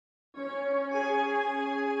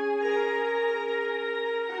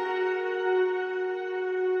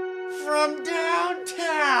from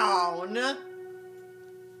downtown.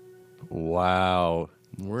 Wow.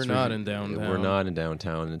 We're not in downtown. We're not in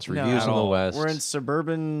downtown. It's No, reviews at in the all. West. We're in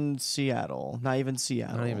suburban Seattle. Not even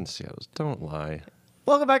Seattle. Not even Seattle. Don't lie.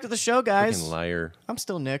 Welcome back to the show, guys. Freaking liar, I'm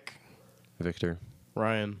still Nick. Victor.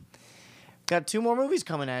 Ryan. Got 2 more movies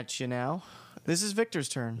coming at you now. This is Victor's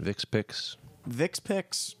turn. Vix picks. Vic's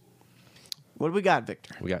picks. What do we got,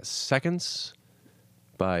 Victor? We got Seconds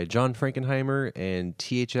by John Frankenheimer and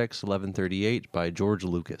THX 1138 by George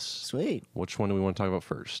Lucas. Sweet. Which one do we want to talk about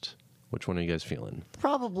first? Which one are you guys feeling?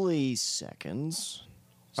 Probably Seconds.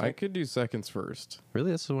 I could do Seconds first.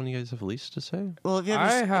 Really? That's the one you guys have least to say? Well, if you have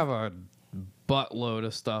I your, have a buttload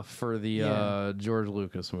of stuff for the Yeah. George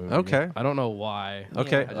Lucas movie. Okay. I don't know why.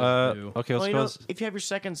 Okay. I just do. Okay. well, Let's you go. know, if you have your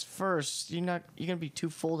seconds first, you're gonna be too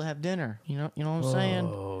full to have dinner. You know what I'm saying?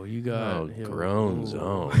 Oh, you got Oh, groan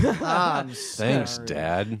zone. I'm Thanks, sorry.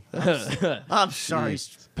 Dad. I'm sorry,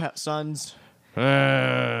 sons.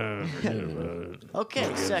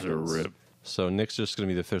 Okay, seconds. So Nick's just going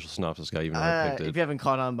to be the official synopsis guy, even though I picked If it. you haven't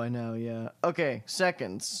caught on by now, yeah. Okay,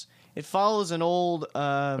 seconds. It follows an old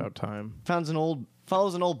About time. follows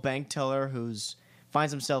an old bank teller who's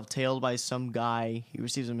finds himself tailed by some guy. He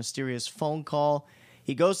receives a mysterious phone call.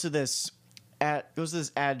 He goes to this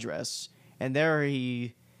address, and there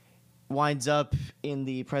he winds up in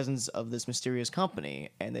the presence of this mysterious company,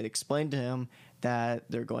 and they explain to him that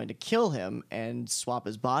they're going to kill him and swap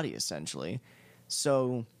his body, essentially.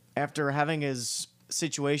 So after having his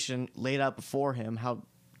situation laid out before him, how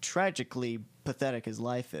tragically pathetic his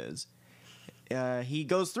life is, he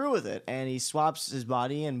goes through with it, and he swaps his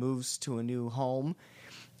body and moves to a new home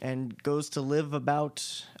and goes to live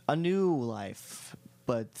about a new life.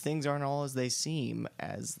 But things aren't all as they seem,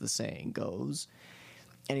 as the saying goes.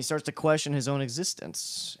 And he starts to question his own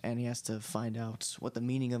existence, and he has to find out what the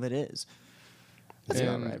meaning of it is. That's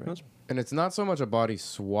about right, right? And it's not so much a body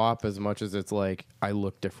swap as much as it's like I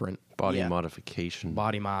look different. Body Yeah. modification.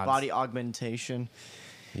 Body mods. Body augmentation.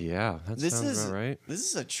 Yeah, that This sounds is about right. This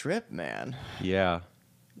is a trip, man. Yeah.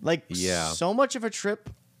 Like, Yeah. so much of a trip,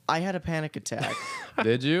 I had a panic attack.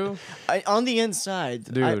 Did you? On the inside.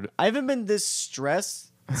 Dude. I haven't been this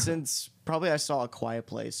stressed since probably I saw A Quiet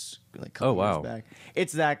Place like a couple Oh, wow. years back.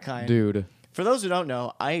 It's that kind. Dude. For those who don't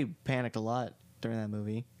know, I panicked a lot during that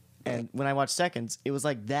movie. And when I watched Seconds, it was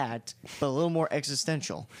like that, but a little more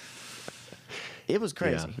existential. It was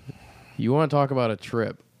crazy. You want to talk about a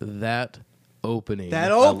trip? That opening.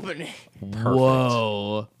 That opening.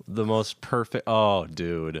 Whoa. The most perfect. Oh,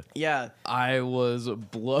 dude. Yeah. I was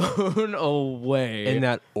blown away. And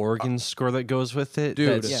that organ score that goes with it. Dude.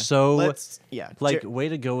 That's Yeah. so. Yeah. Like, way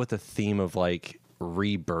to go with the theme of, like,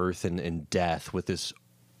 rebirth and death with this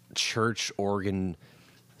church organ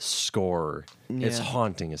score. It's Yeah.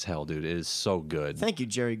 haunting as hell, dude. It is so good. Thank you,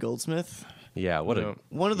 Jerry Goldsmith. Yeah, what Yeah.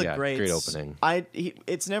 a One of the yeah, greats. great opening.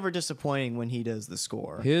 It's never disappointing when he does the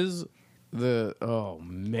score. oh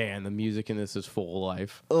man, the music in this is full of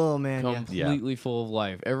life. Oh man, yeah. Completely full of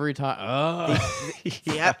life. Every time. The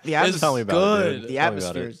Tell atmosphere, me about it, dude. the Tell me about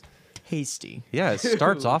atmosphere it. is hasty. Yeah, it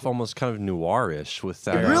starts off almost kind of noirish with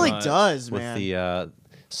that. It really much. does, with man. the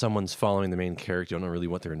someone's following the main character. You don't know really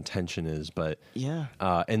what their intention is, but Yeah.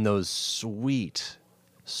 and those sweet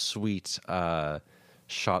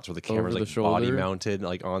shots where the camera's the like shoulder? body mounted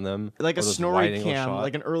like on them, Like a or those snorri wide-angle cam, shot.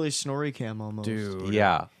 like an early snorri cam almost. Dude.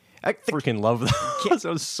 Yeah, I, the freaking love that. That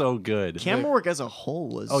was so good. camera work as a whole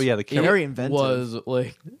was Oh, yeah, the camera- very It inventive. was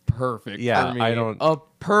like perfect. Yeah, for me. I don't- A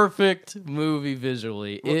perfect movie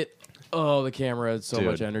visually. The camera had so Dude.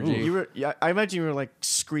 much energy. You were, yeah, I imagine you were like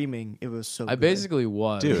screaming. It was so I good. basically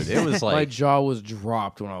was. Dude, it was my like jaw was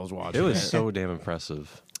dropped when I was watching. it was so damn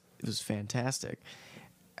impressive. It was fantastic.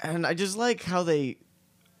 And I just like how they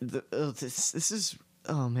this is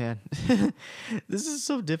oh man. This is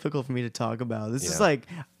so difficult for me to talk about. This is Yeah. like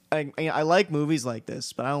I like movies like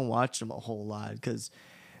this, but I don't watch them a whole lot cuz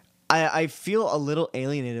I feel a little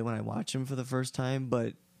alienated when I watch them for the first time,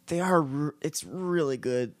 but it's really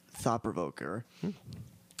good thought provoker.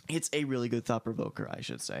 It's a really good thought provoker, I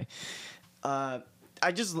should say.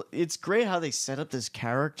 It's great how they set up this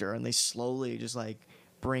character and they slowly just like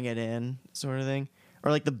bring it in, sort of thing,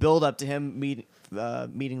 or like the build up to him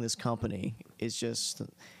meeting this company is just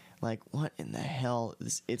like, what in the hell?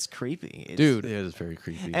 It's creepy, Dude. It is very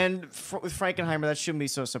creepy. And with Frankenheimer, that shouldn't be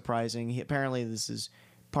so surprising. Apparently, this is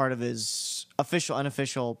part of his official,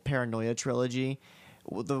 unofficial Paranoia trilogy.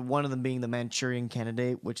 One of them being The Manchurian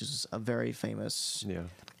Candidate, which is a very famous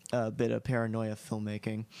yeah, bit of paranoia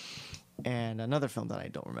filmmaking, and another film that I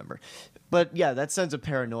don't remember. But yeah, that sense of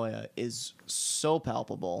paranoia is so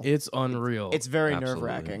palpable. It's unreal. It's very Absolutely.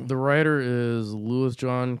 nerve-wracking. The writer is Louis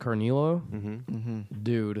John Carnilo.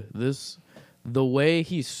 Dude, the way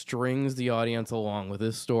he strings the audience along with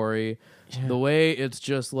this story, the way it's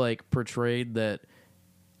just like portrayed that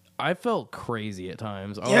I felt crazy at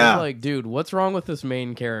times. I Yeah. was like, dude, what's wrong with this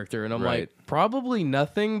main character? And I'm Right. like, probably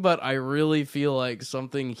nothing, but I really feel like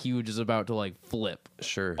something huge is about to like flip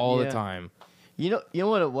Sure. all the Yeah. time. You know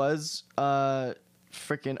what it was?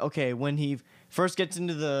 Freaking okay. When he first gets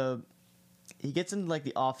into like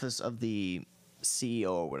the office of the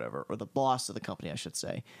CEO or whatever, or the boss of the company, I should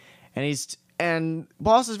say, and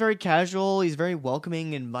boss is very casual. He's very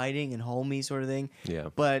welcoming, inviting, and homey sort of thing. Yeah.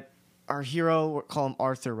 But our hero, we'll call him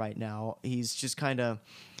Arthur right now. He's just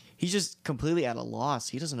completely at a loss.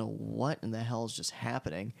 He doesn't know what in the hell is just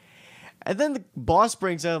happening. And then the boss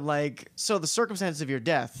brings up like, so the circumstances of your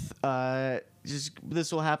death, just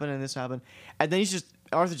this will happen and this will happen, and then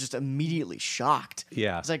Arthur's just immediately shocked.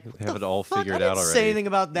 Yeah. It's like They have "The it all fuck? figured I out didn't already. say anything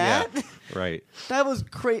about that. Yeah. Right. That was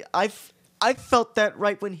crazy. I felt that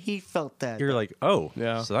right when he felt that. You're like, oh,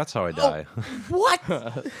 Yeah. so that's how I die. What?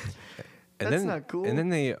 And That's then, not cool. And then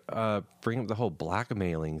they bring up the whole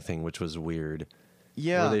blackmailing thing, which was weird.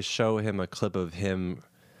 Yeah. Where they show him a clip of him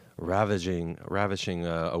ravishing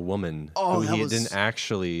a woman Oh, who that he was- didn't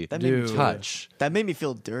actually that made me Dude. touch. That made me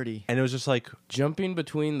feel dirty. And it was just like, Jumping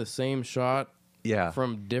between the same shot yeah,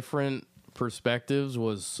 from different perspectives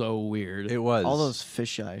was so weird. it was. All those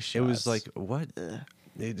fisheye shots. It was like, what?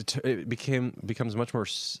 It becomes much more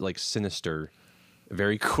like sinister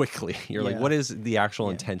very quickly. You're like, Yeah. what is the actual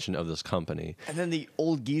intention of this company? And then the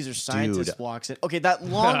old geezer scientist Dude. walks in. Okay, that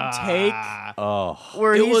long take Oh,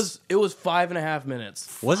 where It he's- was 5.5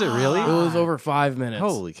 minutes. was it really? It was over 5 minutes.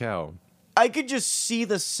 Holy cow! I could just see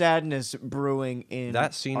the sadness brewing in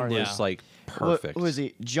That scene Arthur. was Yeah. like perfect. Who is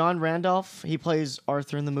he? John Randolph. He plays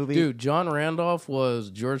Arthur in the movie. Dude, John Randolph was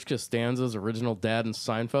George Costanza's original dad in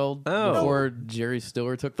Seinfeld Oh. before Jerry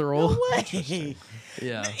Stiller took the role. no way.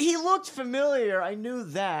 Yeah. He looked familiar. I knew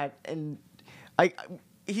that, and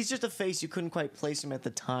he's just a face you couldn't quite place him at the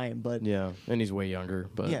time. But Yeah, and he's way younger,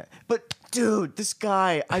 but yeah, but dude, this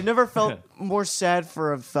guy, I've never felt more sad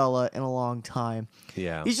for a fella in a long time.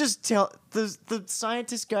 Yeah. He's just the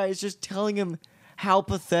scientist guy is just telling him how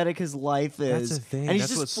pathetic his life is. That's the thing. And he's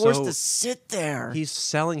That's just what's forced so- to sit there. He's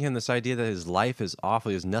selling him this idea that his life is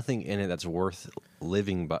awful. There's nothing in it that's worth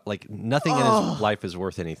living, but like nothing in his life is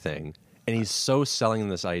worth anything. And he's so selling him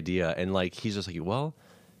this idea, and like he's just like, well,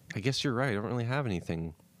 I guess you're right. I don't really have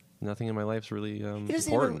anything. Nothing in my life's really doesn't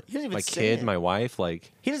important. he doesn't even my say kid, it. my wife,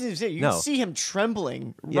 like He doesn't even say it. You No. can see him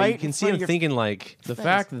trembling yeah, right you can in see front him of your thinking like, the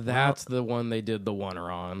fact that's the one they did the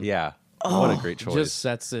oneer on. yeah, what a great choice. Just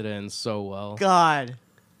sets it in so well. God.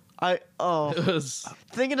 It Oh, was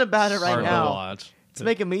thinking about it right hard to now. watch. It's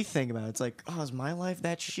making me think about it. It's like, oh, is my life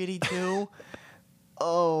that shitty too?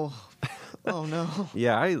 oh no.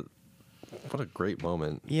 Yeah, what a great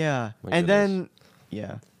moment. Yeah. My and goodness. then,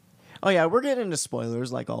 yeah. Oh, yeah, we're getting into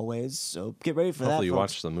spoilers like always, so get ready for Hopefully that. you folks.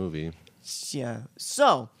 watched the movie. Yeah.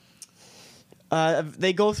 So,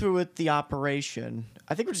 they go through with the operation.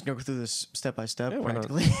 I think we're just going to go through this step by step, Yeah, why not?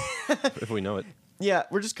 practically. If we know it. Yeah,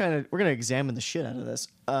 we're going to examine the shit out of this.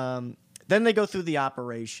 Then they go through the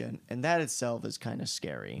operation, and that itself is kind of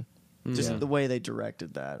scary. Just Yeah. the way they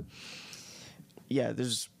directed that. Yeah,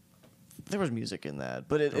 there was music in that,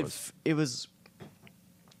 but it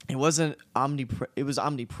wasn't it was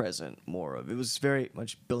omnipresent more of. It was very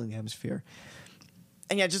much building the atmosphere.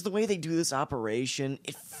 And yeah, just the way they do this operation,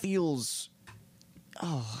 it feels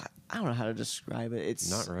I don't know how to describe it. It's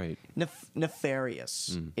Not right.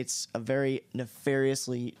 Nefarious. It's a very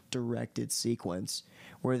nefariously directed sequence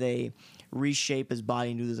where they reshape his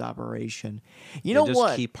body and do this operation. You know They just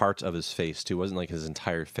what? keep parts of his face too. It wasn't like his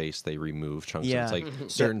entire face they removed chunks. Yeah. Of. It's like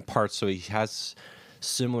certain parts, so he has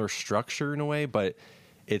similar structure in a way, but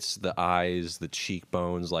it's the eyes, the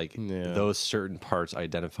cheekbones, like Yeah. those certain parts,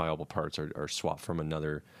 identifiable parts, are swapped from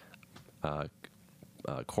another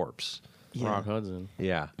corpse. Yeah. Rock Hudson.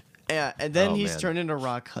 Yeah. Yeah, and then Oh, he's man. turned into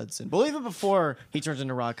Rock Hudson. Well, even before he turns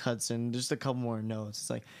into Rock Hudson, just a couple more notes. It's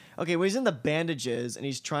like, okay, when he's in the bandages and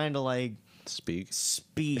he's trying to like Speak.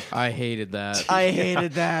 speak. I hated that. I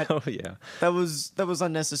hated that. Oh yeah. That was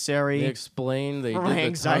unnecessary. They explained they For did my the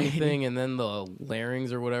anxiety. tongue thing, and then the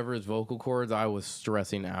larynx or whatever, his vocal cords. I was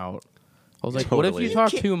stressing out. I was like, "What if Totally. you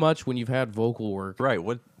talk You can't- too much when you've had vocal work? Right.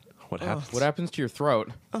 What happens? What happens to your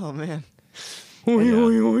throat?" Oh man.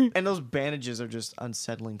 Yeah. And those bandages are just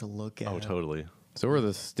unsettling to look at. Oh, totally. So were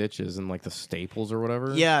the stitches and like the staples or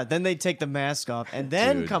whatever. Yeah, then they take the mask off, and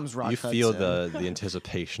then Dude, comes Rock you Hudson. feel the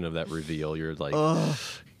anticipation of that reveal. You're like,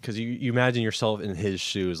 because you imagine yourself in his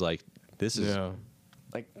shoes, like this is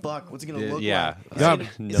Like, fuck, what's it gonna look yeah. like?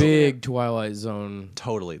 Got No. big Twilight Zone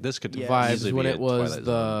totally. This could Yeah. vibes easily when be it a was Twilight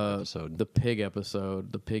Zone episode. the pig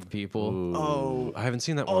episode, the pig people. Ooh, Oh. I haven't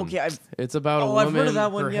seen that one. Okay, It's about a Oh, I've woman. heard of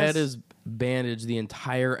that one, Her yes. head is bandaged the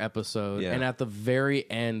entire episode, Yeah. and at the very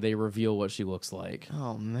end, they reveal what she looks like.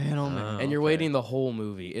 oh man, oh man. And you're okay. waiting the whole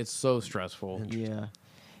movie. It's so stressful. Yeah.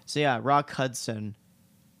 So yeah, Rock Hudson.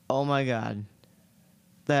 Oh my god.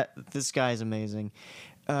 This guy is amazing.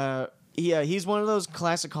 Yeah, he's one of those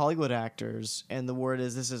classic Hollywood actors, and the word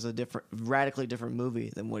is this is a radically different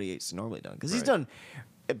movie than what he's normally done. Because he's done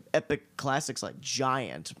epic classics like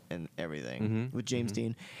Giant and everything with James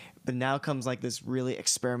Dean, but now comes like this really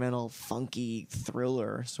experimental, funky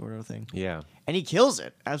thriller sort of thing. Yeah. And he kills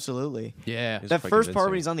it, absolutely. Yeah. It's That quite first part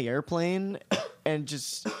convincing. when he's on the airplane and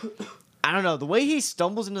just I don't know, the way he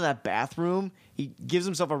stumbles into that bathroom, he gives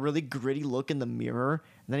himself a really gritty look in the mirror,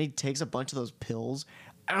 and then he takes a bunch of those pills.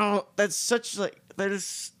 I don't know, that's such like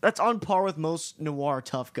that's on par with most noir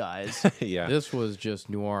tough guys. yeah. This was just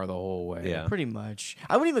noir the whole way. Yeah. Pretty much.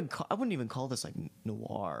 I wouldn't even call this like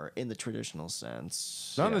noir in the traditional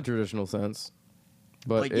sense. Not in the traditional sense,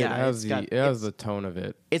 but But it yeah, has it's got- it has it's- the tone of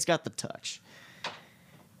it. It's got the touch.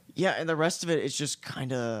 Yeah, and the rest of it is just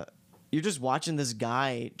kind of you're just watching this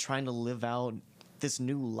guy trying to live out this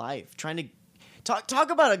new life, trying to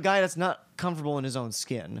talk about a guy that's not comfortable in his own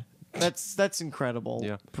skin. That's incredible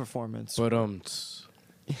Yeah. performance. But oh,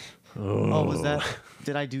 was that?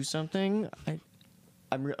 Did I do something?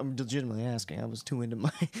 I'm legitimately asking. I was too into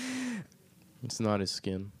my. it's not his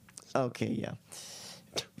skin. Okay, yeah.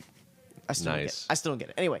 I still Nice. I still don't get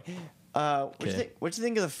it. Anyway, what'd you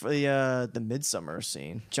think of the Midsummer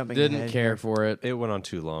scene? Jumping Didn't ahead care here. for it. It went on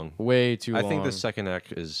too long. Way too long. I think the second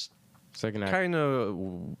act is second act. kind of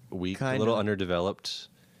weak, a little underdeveloped.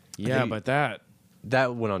 Yeah, think- but that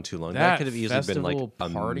That went on too long. That That could have easily been like festival a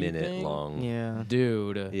party minute thing? long. Yeah.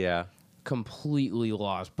 dude, Yeah. completely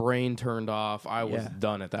lost. Brain turned off. I was Yeah.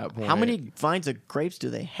 done at that point. How many vines of grapes do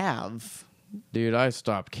they have? Dude, I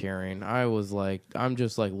stopped caring. I was like, I'm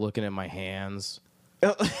just like looking at my hands,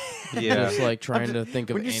 Yeah. just like trying to think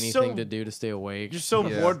of when you're anything so- to do to stay awake. You're so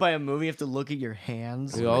Yeah. bored by a movie, you have to look at your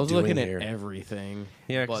hands. Dude, What I am I was looking doing at here? everything.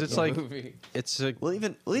 Yeah, 'cause but it's the like- movie. It's a. Well,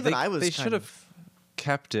 even they, I was. They kind should of- have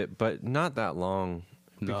kept it, but not that long,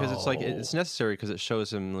 because it's like No. it's necessary because it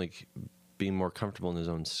shows him like being more comfortable in his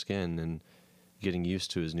own skin and getting used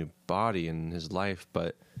to his new body and his life.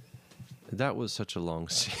 But that was such a long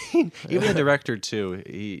scene. Even the director too,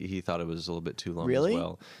 he thought it was a little bit too long Really? as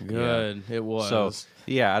well. Good. It was. So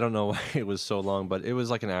yeah, I don't know why it was so long, but it was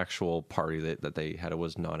like an actual party that they had. It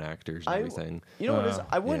was non-actors and everything. You know what it is?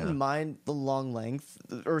 I wouldn't yeah. mind the long length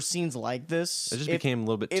or scenes like this. It just if- became a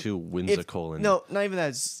little bit if- too whimsical and no, not even that.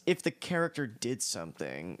 It's if the character did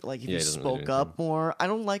something, like if Yeah, you he doesn't really spoke do up more. I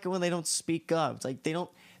don't like it when they don't speak up. It's like they don't.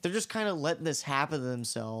 They're just kind of letting this happen to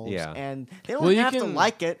themselves. Yeah. And they don't Well, you have to can-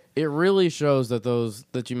 like it. It really shows that those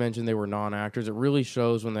that you mentioned they were non-actors. It really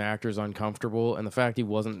shows when the actor's uncomfortable, and the fact he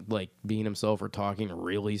wasn't like being himself or talking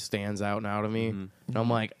really stands out now to me. Mm-hmm. And I'm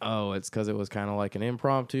like, oh, it's because it was kind of like an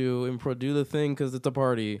impromptu, do the thing because it's a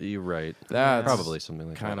party. You're right. That's Probably something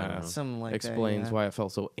like kinda- that. I don't know. Something like explains that. Yeah. why it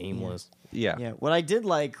felt so aimless. Yeah. Yeah, what I did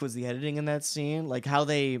like was the editing in that scene, like how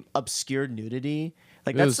they obscured nudity.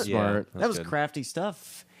 Like It was that's smart. Yeah. that was good. crafty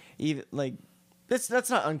stuff. Even like that's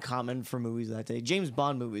not uncommon for movies that day. James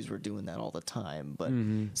Bond movies were doing that all the time, but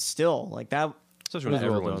still, like that. Especially when It was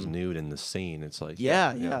well everyone's done. nude in the scene. It's like Yeah,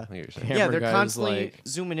 I yeah. get what you're saying. Camera Yeah, they're guys, constantly like-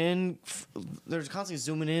 zooming in. They're constantly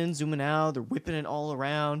zooming in, zooming out. They're whipping it all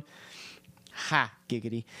around. Ha,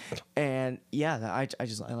 giggity. And yeah, I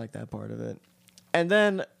like that part of it. And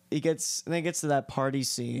then it gets to that party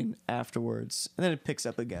scene afterwards, and then it picks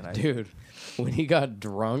up again. Dude, when he got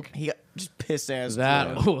drunk, He got just pissed ass.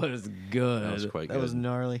 that drunk. was good. That was quite That good. was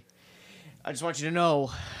gnarly. I just want you to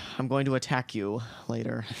know, I'm going to attack you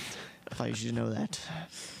later. I thought you should know that.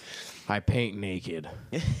 I paint naked.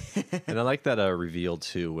 And I like that reveal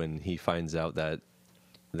too when he finds out that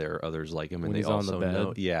there are others like him and When they he's on the also bed.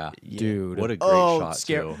 know. Yeah. Dude. What a great Oh, shot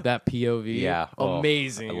scare- too. That POV. Yeah. Oh,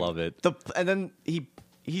 Amazing. I love it. And then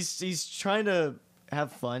he's trying to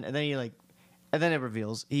have fun, and then and then it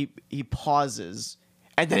reveals he pauses,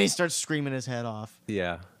 and then he starts screaming his head off.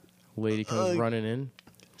 Yeah. Lady comes Ugh. running in,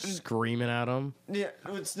 screaming at him. Yeah,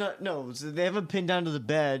 it's not. No, so they have him pinned down to the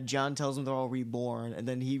bed. John tells him they're all reborn, and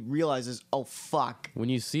then he realizes, oh fuck, When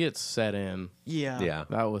you see it set in, yeah, Yeah.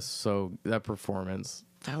 that performance.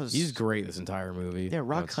 that was. He's great this entire movie. Yeah,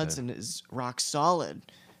 Rock I'd say. Hudson is rock solid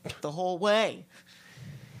the whole way.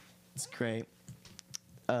 It's great.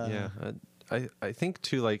 Yeah. I think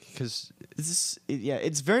too, like, because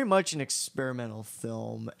it's very much an experimental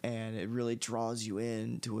film, and it really draws you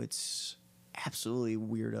into its absolutely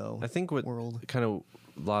weirdo I think what world. kind of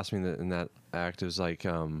lost me in that act is like,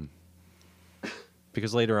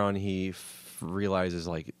 because later on he realizes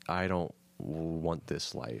like, I don't want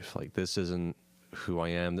this life. Like, this isn't who I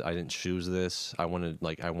am. I didn't choose this. I want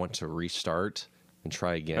to restart and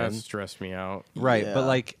try again. That stressed me out. Right, Yeah. but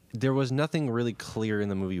like there was nothing really clear in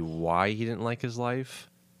the movie why he didn't like his life.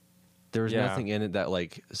 There was Yeah. nothing in it that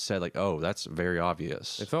like said like, oh, that's very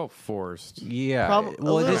obvious. It felt forced. Yeah, Prob-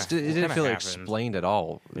 well, a it, little. just, it didn't Kinda feel happened. explained at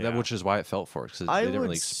all, Yeah. which is why it felt forced because I they didn't would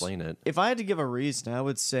really s- explain it. If I had to give a reason, I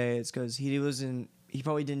would say it's because he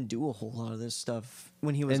probably didn't do a whole lot of this stuff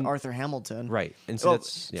when he was And- Arthur Hamilton. Right, and so Well,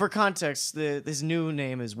 that's for context, his new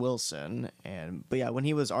name is Wilson, but yeah, when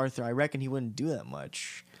he was Arthur, I reckon he wouldn't do that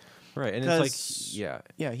much. right, and 'cause- it's like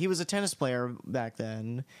Yeah, he was a tennis player back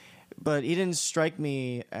then, but he didn't strike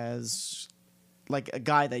me as like a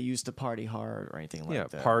guy that used to party hard or anything like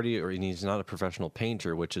that. party, or he's not a professional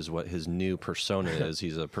painter, which is what his new persona is.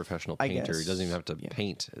 He's a professional I painter. He guess, doesn't even have to yeah.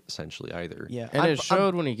 paint essentially either. Yeah, And I'm- it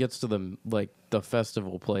showed when he gets to the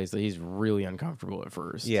festival place that he's really uncomfortable at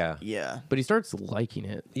first. yeah, Yeah, But he starts liking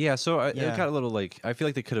it. yeah. So Yeah. it got a little like, I feel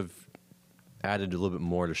like they could have added a little bit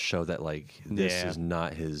more to show that like this Yeah. is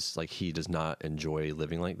not his, like he does not enjoy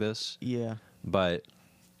living like this. yeah. But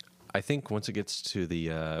I think once it gets to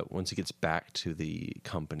the once he gets back to the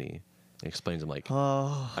company, it explains him like,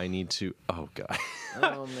 Oh, I need to. Oh god,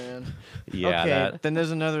 oh man. yeah. Okay, That then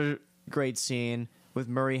there's another great scene with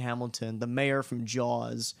Murray Hamilton, the mayor from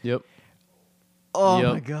Jaws. Yep. Oh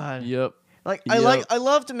Yep. my god. Yep. Like Yep. I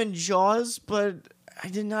loved him in Jaws, but I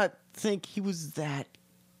did not think he was that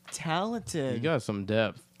talented. He got some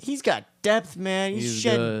depth. He's got depth, man. He's He's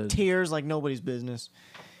shed good. tears like nobody's business.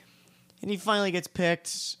 And he finally gets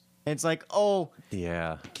picked, and it's like, oh,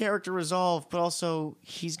 yeah. character resolved, but also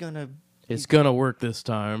he's gonna, It's gonna work this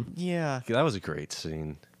time. yeah. That was a great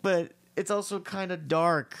scene. But it's also kind of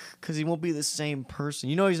dark because he won't be the same person.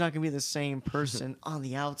 You know, he's not gonna be the same person on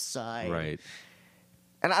the outside, Right.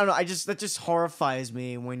 And I don't know. That just horrifies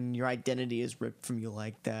me when your identity is ripped from you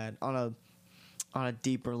like that on a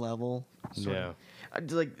deeper level. Sort of.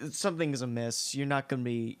 Like something's amiss. You're not gonna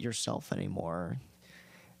be yourself anymore.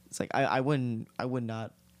 It's like I would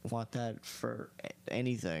not want that for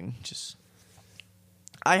anything. Just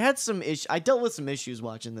I had some I dealt with some issues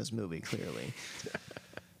watching this movie. Clearly,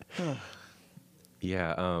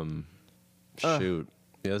 Yeah. Shoot.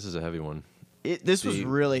 Yeah, this is a heavy one. this was The-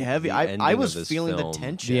 really heavy. the I ending was of this feeling film- the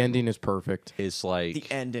tension. The ending is perfect. It's like The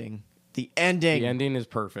ending. The ending. The ending is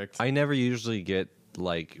perfect. I never usually get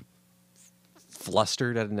like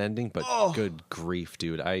flustered at an ending, but Oh. good grief,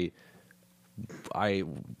 dude. I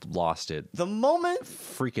lost it. The moment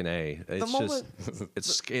Freaking A. It's moment-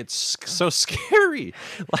 just it's so scary.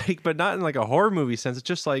 Like, but not in like a horror movie sense. It's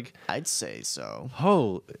just like, I'd say so.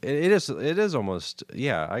 oh, it is almost I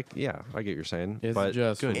get what you're saying. It's but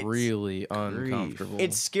just good. really grief. uncomfortable.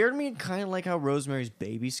 It scared me kind of like how Rosemary's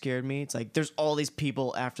Baby scared me. It's like there's all these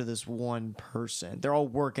people after this one person. They're all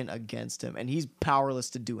working against him, and he's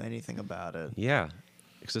powerless to do anything about it. Yeah.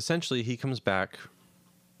 Because essentially he comes back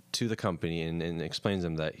to the company and explains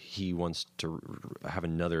them that he wants to have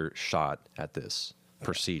another shot at this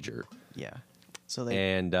procedure. Yeah. So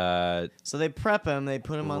they And prep him. They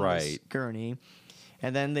put him on this Right. gurney,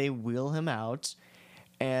 and then they wheel him out.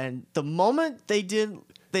 And the moment they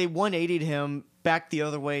 180'd him back the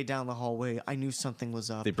other way down the hallway, I knew something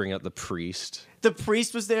was up. they bring out the priest, The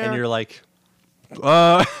priest was there, and you're like,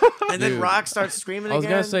 and then Dude. Rock starts screaming I was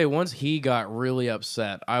again. gonna say once he got really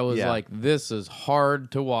upset, I was Yeah. like, "This is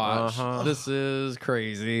hard to watch. Uh-huh. This is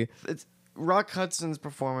crazy." It's Rock Hudson's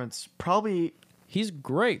performance probably He's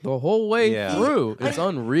great the whole way Yeah. through. It's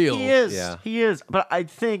unreal. He is. Yeah. He is. But I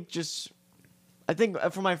think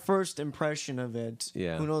for my first impression of it,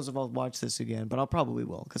 Yeah. who knows if I'll watch this again, but I'll probably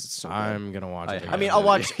will because it's so good. I'm gonna watch it. I I mean, again. I'll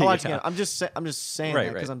watch Yeah. again. I'm just saying Right,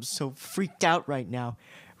 that because right. I'm so freaked out right now.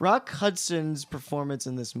 Rock Hudson's performance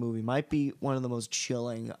in this movie might be one of the most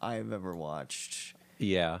chilling I've ever watched.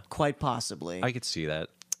 yeah, Quite possibly. I could see that.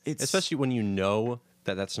 It's Especially when you know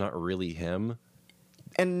that that's not really him.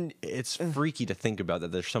 and It's freaky to think about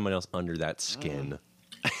that there's someone else under that skin.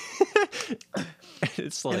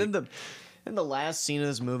 It's like, and then the last scene of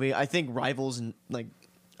this movie, I think rivals and like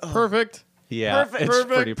Perfect. yeah, perfect, it's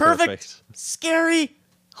pretty perfect. scary,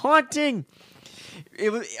 haunting.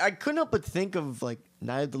 I couldn't help but think of like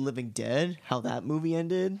Night of the Living Dead, how that movie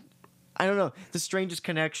ended. I don't know, the strangest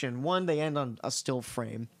connection. One, they end on a still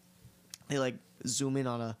frame. They like zoom in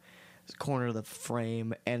on a corner of the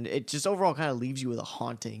frame, and it just overall kind of leaves you with a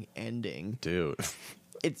haunting ending. Dude.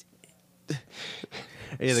 It's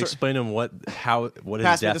Hey, they explain him what his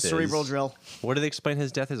pass me death the cerebral is. drill. What did they explain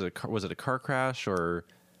his death is? Was it a car crash or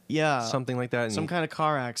Yeah, something like that? And some kind of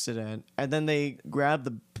car accident, and then they grab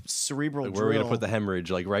the cerebral like, drill. where are we gonna put the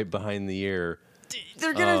hemorrhage? Like right behind the ear.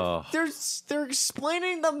 They're gonna. Oh. They're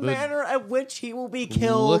explaining the manner at which he will be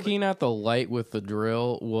killed. Looking at the light with the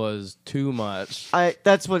drill was too much.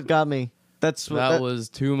 That's what got me. That's what That was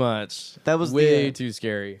too much. That was way too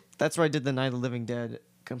scary. That's where I did the Night of the Living Dead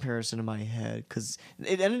comparison in my head, because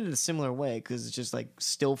it ended in a similar way, because it's just like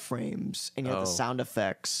still frames and you have the sound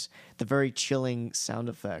effects, the very chilling sound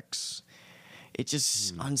effects. It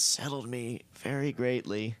just unsettled me very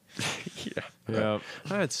greatly. Yeah.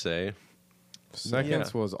 I'd say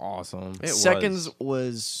Seconds was awesome. It Seconds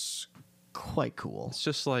was quite cool. it's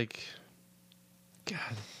just like, God,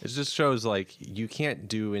 it just shows like you can't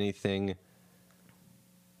do anything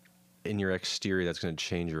in your exterior that's going to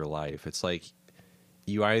change your life. It's like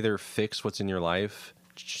you either fix what's in your life,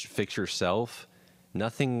 fix yourself.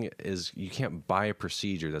 You can't buy a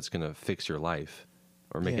procedure that's going to fix your life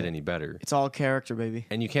or make it Yeah. any better. It's all character, baby.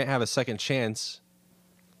 And you can't have a second chance.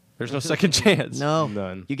 There's no second chance. No,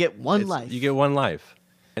 None. you get one It's- life. You get one life.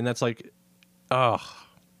 And that's like, oh.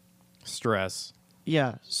 Stress.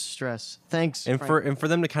 yeah, stress. Thanks. And Frank. for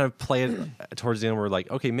them to kind of play it towards the end, we're like,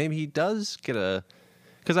 okay, maybe he does get a,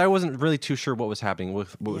 because I wasn't really too sure what was happening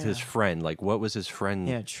with his Yeah. friend. Like, what was his friend?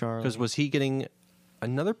 Yeah, Charlie. Because was he getting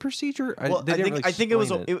another procedure? Well, They didn't really I think it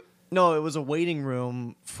was explain no, it was a waiting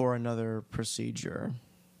room for another procedure.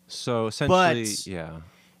 So essentially, But- yeah,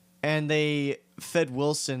 And they fed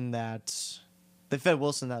Wilson that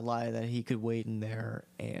lie that he could wait in there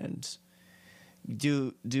and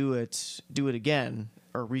do it again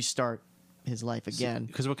or restart his life again.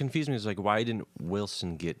 Because what confused me is like, why didn't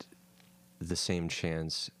Wilson get the same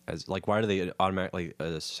chance as like? Why do they automatically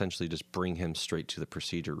essentially just bring him straight to the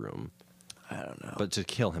procedure room? I don't know. But to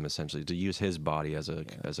kill him essentially, to use his body as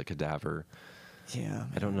a cadaver. Yeah,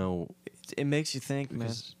 I don't know. it makes you think, man.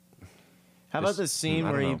 Because How about this- the scene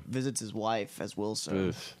I where don't he know. visits his wife as Wilson?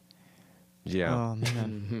 Oof. Yeah. Oh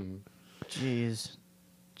man, jeez,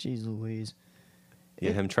 Louise.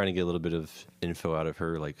 Yeah, him trying to get a little bit of info out of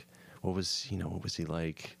her, like what was he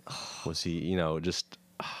like? Was he, just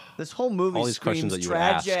This whole movie all these questions screams that you would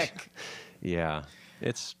ask. tragic. Yeah,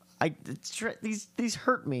 it's These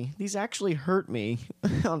hurt me. These actually hurt me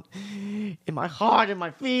in my heart and my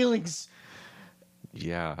feelings.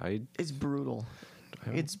 yeah. It's brutal.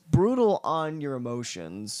 It's brutal on your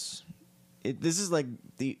emotions. This is like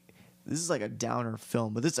a downer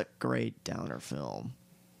film, but this is a great downer film.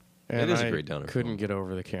 And is a I great downer couldn't film. get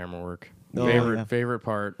over the camera work. Oh, yeah. Favorite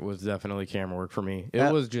part was definitely camera work for me. It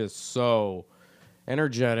That- was just so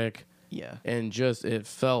energetic Yeah. and just it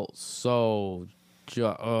felt so.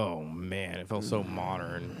 Oh man, it felt so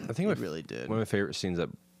modern. I think It really did. One of my favorite scenes that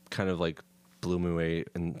kind of like blew me away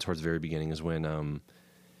and towards the very beginning is when him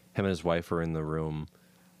and his wife are in the room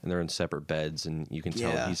and they're in separate beds and you can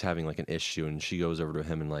tell Yeah. he's having like an issue and she goes over to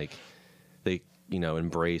him and like they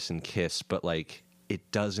embrace and kiss, but like it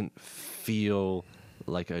doesn't feel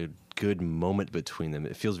like a good moment between them.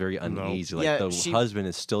 It feels very uneasy. Like Yeah, the she- husband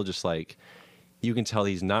is still just like, you can tell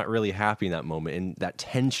he's not really happy in that moment, and that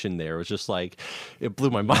tension there was just like, it blew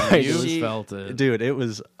my mind. You It was- She- felt it. dude, it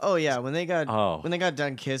was Oh yeah, when they got Oh.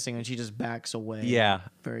 done kissing and she just backs away. Yeah.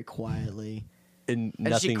 Very quietly. and And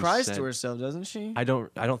she nothing cries said. to herself, doesn't she? I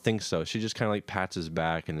don't think so. She just kind of like pats his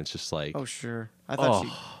back, and it's just like, Oh sure. I thought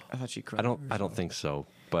Oh. she cried. I don't think so.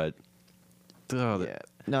 But Yeah.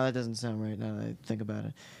 No, that doesn't sound right now that I think about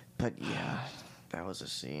it. But yeah, that was a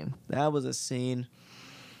scene. That was a scene.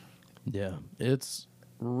 Yeah, it's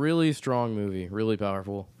really strong movie, really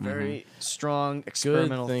powerful. Very strong Good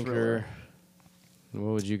experimental thinker. thriller.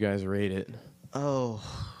 What would you guys rate it? Oh.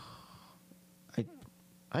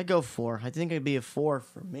 I go 4. I think it'd be a 4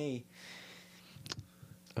 for me.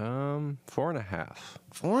 4.5.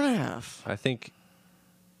 4.5. I think.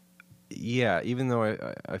 Yeah, even though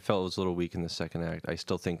I felt it was a little weak in the second act, I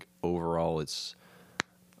still think overall it's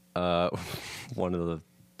one of the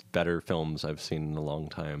better films I've seen in a long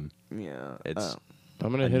time. Yeah. It's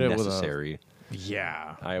I'm gonna hit it with a necessary.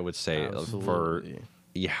 yeah. I would say for Absolutely.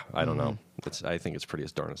 yeah. I don't know. I think it's pretty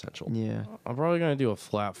darn essential. yeah. I'm probably gonna do a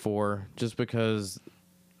flat 4, just because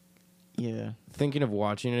Yeah. thinking of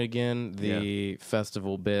watching it again, the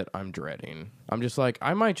festival bit I'm dreading. I'm just like,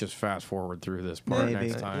 I might just fast forward through this part Maybe.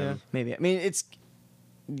 next time. Yeah. Maybe. I mean,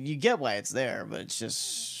 you get why it's there, but it's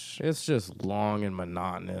just It's just long and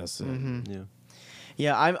monotonous. And Yeah.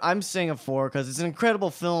 Yeah, I'm saying a 4 because it's an incredible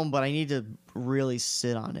film, but I need to really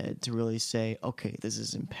sit on it to really say, okay, this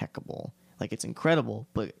is impeccable. Like, it's incredible,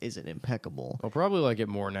 but is it impeccable? I'll probably like it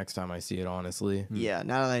more next time I see it, honestly. Yeah,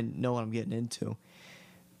 now that I know what I'm getting into.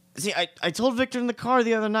 See, I told Victor in the car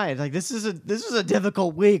the other night, like, this is a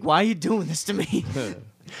difficult week. Why are you doing this to me?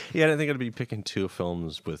 Yeah, I didn't think I'd be picking two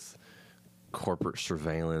films with corporate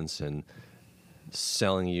surveillance and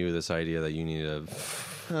selling you this idea that you need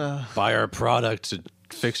to buy our product to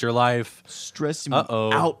fix your life. Stressing me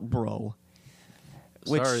Uh-oh. out, bro.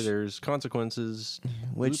 Sorry, there's consequences.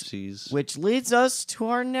 Which Oopsies. which leads us to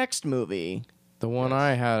our next movie. The one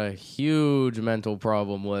I had a huge mental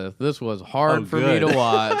problem with. This was hard for me good. to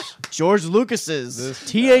watch. George Lucas's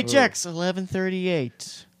THX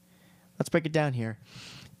 1138. Let's break it down here.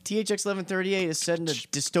 THX 1138 is set in a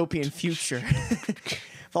dystopian future.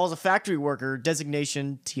 Follows a factory worker,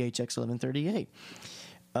 designation THX 1138.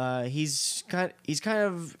 He's a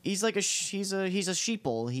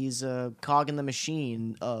sheeple. He's a cog in the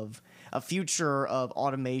machine of a future of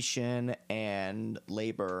automation and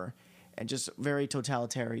labor, and just very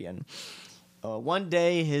totalitarian. One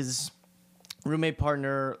day, his roommate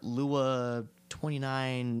partner Lua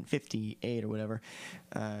 2958 or whatever,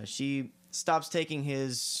 she stops taking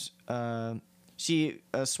his. She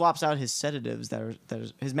swaps out his sedatives that are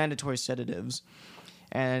his mandatory sedatives.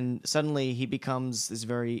 And suddenly he becomes this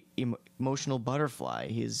very emotional butterfly.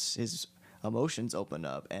 His emotions open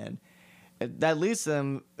up, and that leads to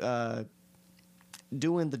them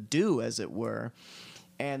doing the do, as it were.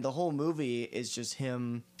 And the whole movie is just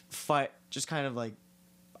him fight, just kind of like,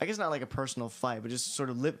 I guess not like a personal fight, but just sort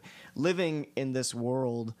of living in this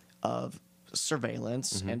world of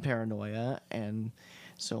surveillance and paranoia and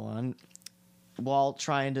so on, while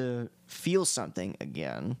trying to feel something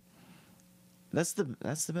again. That's the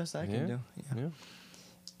best I can do. Yeah.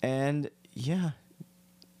 And yeah,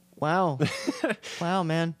 wow, wow,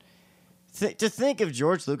 man. To think if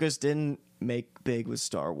George Lucas didn't make big with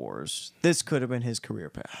Star Wars, this could have been his career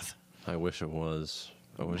path. I wish it was.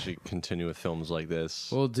 I wish he'd continue with films like this.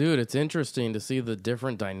 Well, dude, it's interesting to see the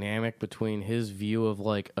different dynamic between his view of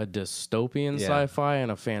like a dystopian Yeah. sci-fi and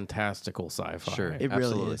a fantastical sci-fi. Sure, It really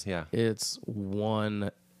absolutely. is. Yeah. It's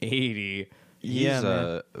 180.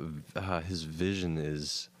 Yeah, He's, his vision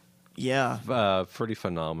is Yeah, pretty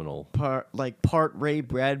phenomenal. part Ray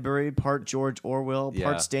Bradbury, part George Orwell, Yeah.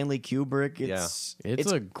 part Stanley Kubrick.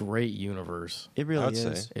 It's a great universe. It really I would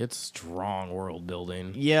is. say. It's strong world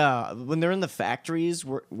building. Yeah, when they're in the factories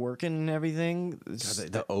working and everything.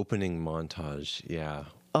 The opening montage, yeah,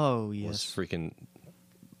 Oh was yes, freaking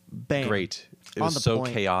bam. great. It On was the so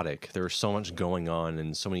point. chaotic. There was so much going on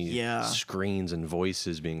and so many Yeah. screens and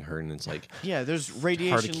voices being heard, and it's like, Yeah, there's hard to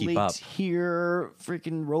radiation keep leaks up. here,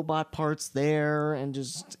 freaking robot parts there, and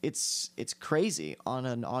just it's crazy on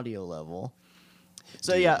an audio level.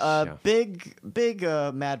 So Dude, yeah, yeah. big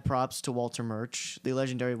mad props to Walter Murch, the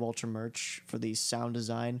legendary Walter Murch, for the sound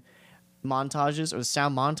design montages, or the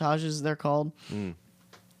sound montages they're called.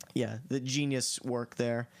 Yeah, the genius work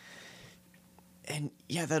there. And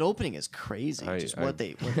yeah, that opening is crazy. Just what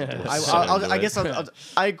they do. I guess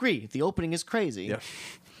I agree. The opening is crazy. Yeah.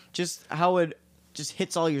 Just how it just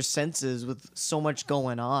hits all your senses with so much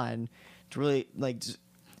going on. To really like just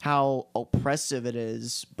how oppressive it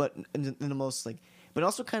is, but in the most like, but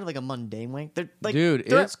also kind of like a mundane way. They're like, Dude,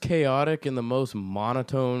 they're- it's chaotic in the most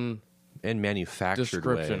monotone and manufactured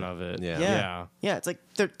description way. of it. Yeah. yeah, yeah. It's like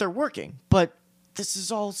they're working, but this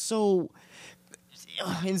is all so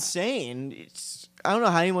insane. I don't know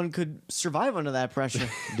how anyone could survive under that pressure.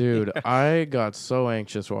 Dude, I got so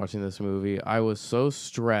anxious watching this movie. I was so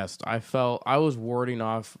stressed. I was warding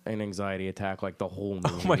off an anxiety attack like the whole movie.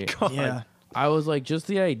 Oh my god. Yeah. I was like, just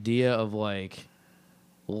the idea of like,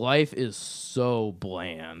 life is so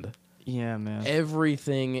bland. Yeah, man.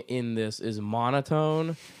 Everything in this is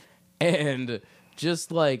monotone, and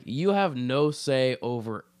just like you have no say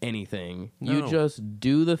over anything. You No. just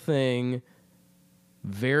do the thing,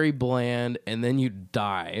 very bland, and then you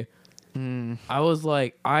die. I was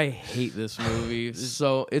like, I hate this movie.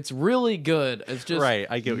 So it's really good. It's just Right,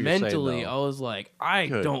 I get what you're saying, mentally, though. I was like, I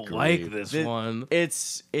Good don't grief. like this one.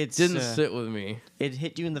 It's Didn't sit with me. It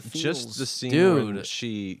hit you in the feels. Just the scene Dude. when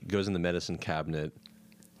she goes in the medicine cabinet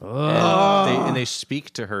Ugh. and they speak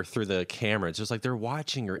to her through the camera. It's just like they're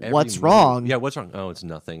watching her. Every What's move. wrong? Yeah, what's wrong? Oh, it's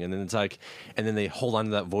nothing. And then it's like, and then they hold on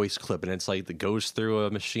to that voice clip, and it's like that goes through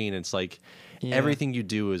a machine. It's like everything you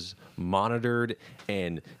do is monitored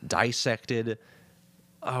and dissected.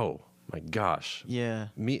 Oh my gosh. Yeah.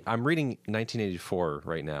 I'm reading 1984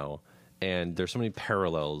 right now, and there's so many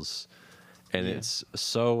parallels, and Yeah. it's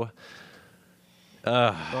so.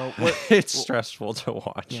 It's stressful to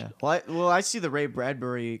watch. Yeah. Well, I see the Ray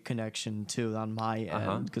Bradbury connection too on my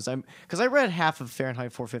Uh-huh. end because I read half of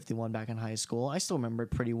Fahrenheit 451 back in high school. I still remember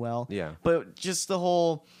it pretty well. Yeah. But just the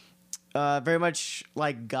whole, very much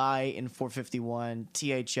like Guy in 451,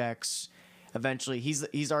 THX. Eventually,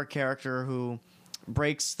 he's our character who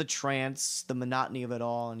breaks the trance, the monotony of it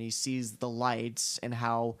all, and he sees the lights and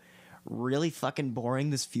how really fucking boring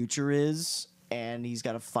this future is. And he's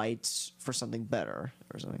got to fight for something better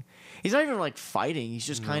or something. He's not even like fighting. He's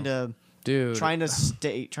just kind of Dude. trying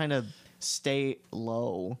to stay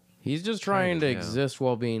low. He's just trying to yeah. exist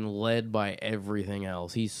while being led by everything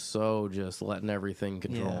else. He's so just letting everything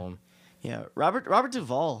control Yeah. him. Yeah, Robert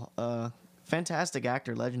Duvall, fantastic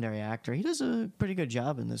actor, legendary actor. He does a pretty good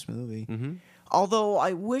job in this movie. Mm-hmm. Although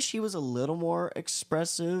I wish he was a little more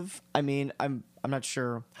expressive. I mean, I'm not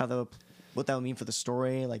sure what that would mean for the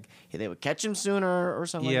story. Like they would catch him sooner or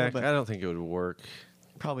something. Yeah, like that, I don't think it would work.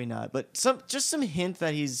 but probably not. But some hint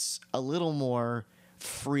that he's a little more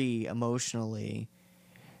free emotionally.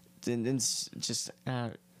 And just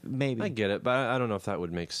maybe I get it, but I don't know if that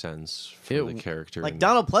would make sense for the character. like and-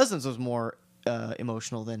 Donald Pleasance was more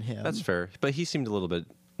emotional than him. That's fair, but he seemed a little bit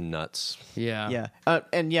nuts. Yeah. Yeah,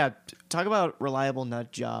 and yeah, talk about reliable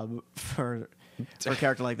nut job for a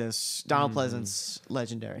character like this. Donald Pleasance,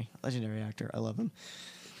 legendary actor. I love him.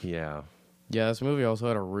 Yeah. Yeah, this movie also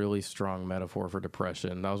had a really strong metaphor for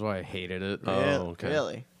depression. That was why I hated it. Oh, Really? okay.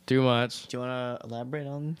 Really? Too much. Do you want to elaborate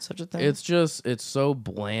on such a thing? It's so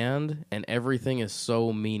bland and everything is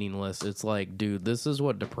so meaningless. It's like, dude, this is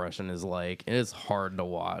what depression is like, and it's hard to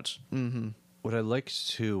watch. What I liked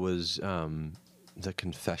too was the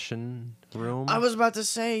confession room. I was about to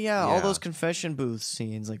say, all Yeah. those confession booth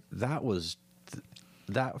scenes, like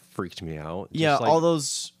that freaked me out. yeah, Just, like, all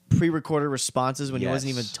those pre-recorded responses when he wasn't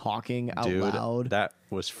even Yes. talking out dude, loud. that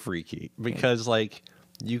was freaky because like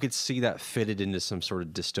you could see that fitted into some sort of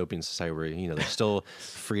dystopian society where there's still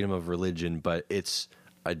freedom of religion, but it's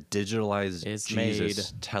a digitalized It's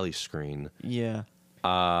Jesus telescreen. Yeah.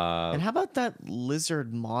 And how about that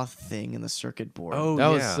lizard moth thing in the circuit board? Oh, That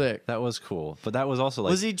was yeah. sick. That was cool, but that was also like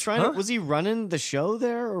was he trying? huh? Was he running the show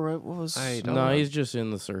there, or what was? I don't No, know. he's just in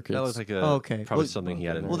the circuits. That looked like a Okay. probably Well, something he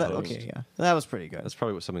had in well, that post. okay, yeah, that was pretty good. That's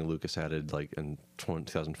probably something Lucas added like in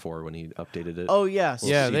 2004 when he updated it. Oh yes,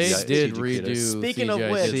 Yeah, they CGI did kid. redo. Speaking of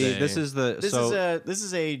CGI, which- did See, they? this is the This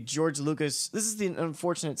is a George Lucas. This is the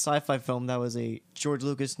unfortunate sci-fi film that was a George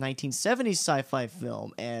Lucas 1970s sci-fi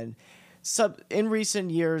film, and in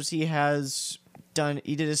recent years he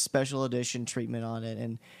did a special edition treatment on it,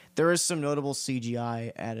 and there is some notable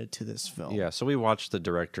CGI added to this film. Yeah, so we watched the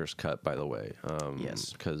director's cut, by the way.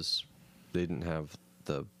 Yes. Because they didn't have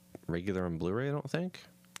the regular on Blu-ray, I don't think.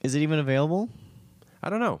 Is it even available?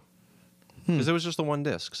 I don't know. Because it was just the one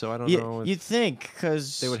disc, so I don't know. Yeah, if you'd think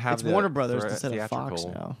because they would have it's Warner Brothers thre- instead of Fox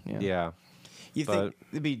theatrical. now. Yeah. You think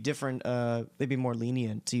it'd be different? They'd be more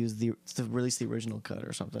lenient to release the original cut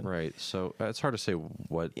or something. Right. So it's hard to say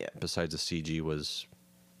what Yeah. besides the CG was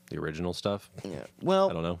the original stuff. Yeah. Well,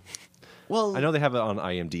 I don't know. Well, I know they have it on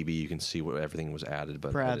IMDb. You can see what everything was added,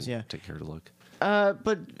 but Perhaps, I didn't yeah. take care to look.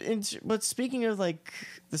 but speaking of like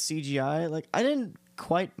the CGI, like I didn't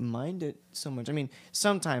quite mind it so much. I mean,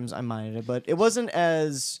 sometimes I minded it, but it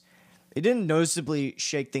didn't noticeably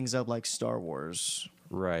shake things up like Star Wars.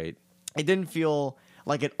 Right. It didn't feel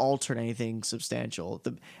like it altered anything substantial.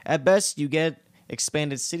 At best, you get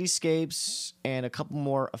expanded cityscapes and a couple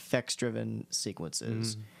more effects-driven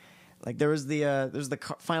sequences. Like there's the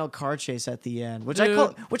final car chase at the end, which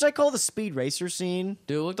Dude. I call the speed racer scene.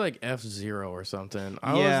 Dude, it looked like F-Zero or something.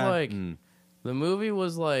 I Yeah. was like, the movie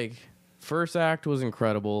was like, first act was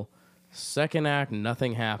incredible. Second act,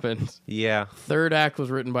 nothing happened. Yeah. Third act was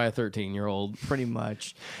written by a 13-year-old. Pretty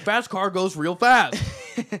much, Fast car goes real fast.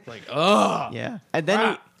 Like, ugh. yeah. And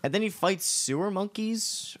then he fights sewer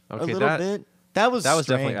monkeys a Okay, little bit. That was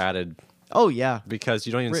definitely strange. added Oh yeah, because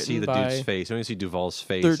you don't even see Written the dude's by face. You don't even see Duvall's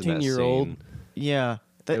face in that 13-year-old. scene. yeah.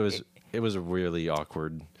 It was really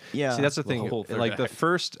awkward. Yeah. See, that's the The thing. whole third Like the act.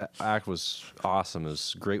 first act was awesome. It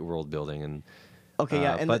was great world building, and okay.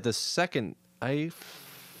 Yeah, and but the second, I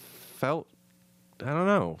felt, I don't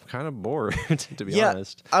know, kind of bored to be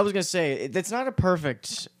honest. I was gonna say it's not a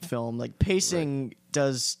perfect film. Like pacing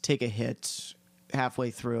does take a hit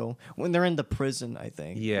halfway through when they're in the prison. I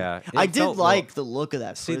think. Yeah, it I did felt like the look of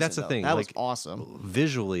that. See, prison, that's the though. thing, That was like, awesome.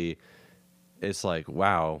 Visually, it's like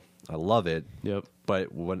wow, I love it. Yep.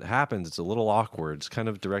 But when it happens, it's a little awkward. It's kind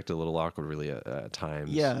of directed a little awkwardly at times.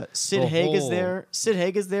 Yeah, Sid The Haig is whole- there. Sid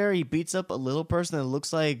Haig is there. He beats up a little person that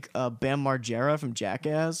looks like Bam Margera from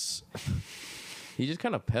Jackass. He just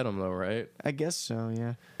kind of pet him though, right? I guess so,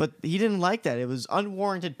 yeah. But he didn't like that. It was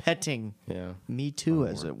unwarranted petting. Yeah. Me too,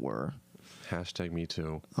 as it were. Hashtag me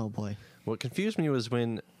too. Oh boy. What confused me was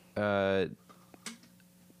when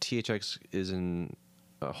THX is in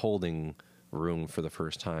a holding room for the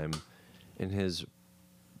first time, and his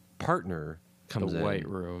partner comes The in. white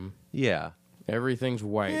room. Yeah, Everything's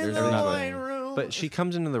white. There's In the nothing. white room. but she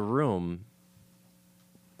comes into the room,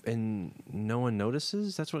 and no one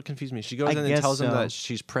notices. That's what confused me. She goes I in and guess tells them so. that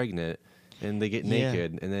she's pregnant, and they get Yeah.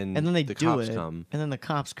 naked, and then they the do cops it, come. and then the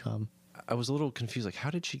cops come. I was a little confused. Like, how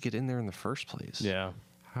did she get in there in the first place? Yeah.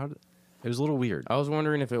 It was a little weird. I was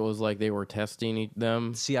wondering if it was like they were testing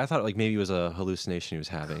them. See, I thought like maybe it was a hallucination he was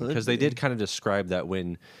having Could because they be. did kind of describe that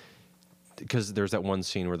because there's that one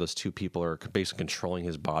scene where those two people are basically controlling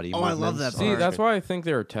his body. Oh, I love movements. that See, part. that's why I think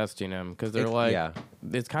they were testing him because they're like, yeah.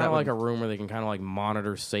 it's kind That of like would- a room where they can kind of like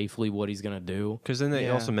monitor safely what he's gonna do. Because then they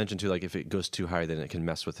Yeah. also mentioned too, like if it goes too high, then it can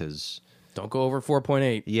mess with his. Don't go over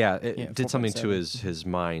 4.8. Yeah, it Yeah, did something to 4.7. his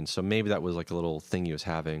mind. So maybe that was like a little thing he was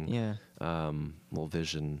having. Yeah. Little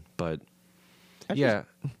vision, but I yeah,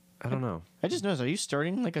 I don't know. I just noticed. Are you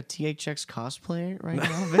starting like a THX cosplay right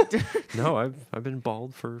now, Victor? No, I've been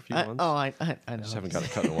bald for a few months. I know. Just haven't got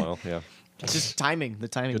it cut in a while. Yeah, It's just timing. The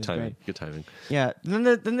timing good is timing. great. Good timing. Yeah. Then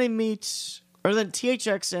they meet, or then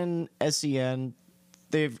THX and SEN.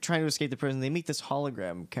 They're trying to escape the prison. They meet this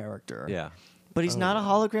hologram character. Yeah, But he's not a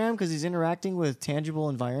hologram because he's interacting with tangible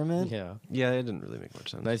environment. Yeah. yeah, it didn't really make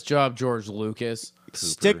much sense. Nice job, George Lucas.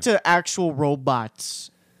 Stick to actual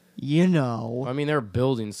robots. You know. I mean, they're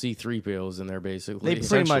building C-3POs in there basically. They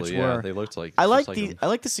pretty much Essentially, yeah, were. They looked like. I like just the him. I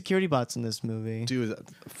like the security bots in this movie. Dude,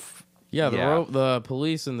 Yeah, Yeah. the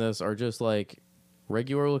police in this are just like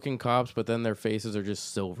regular looking cops, but then their faces are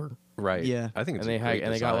just silver, right? Yeah. I think it's and a great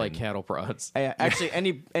they got like design. cattle prods. Actually,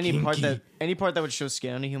 any part that would show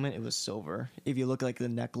skin on a human, it was silver. If you look like the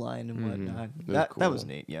neckline and whatnot, was that was cool.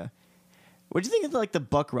 neat. Yeah. What do you think of like the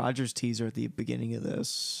Buck Rogers teaser at the beginning of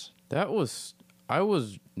this? I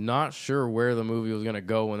was not sure where the movie was gonna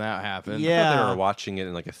go when that happened. Yeah. I thought they were watching it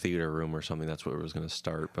in like a theater room or something. That's where it was going to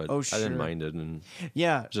start, but Oh, I didn't sure. mind it, and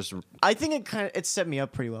Yeah, just I think it set me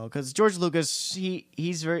up pretty well because George Lucas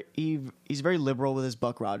he's very liberal with his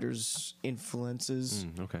Buck Rogers influences,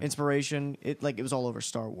 okay. inspiration. It was all over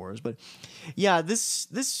Star Wars, but yeah, this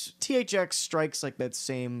THX strikes like that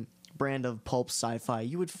same brand of pulp sci-fi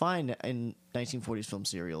you would find in 1940s film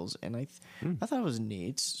serials, and I thought it was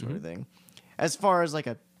neat sort of thing. As far as like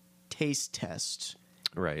a taste test,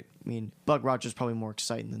 right. I mean, Buck Rogers is probably more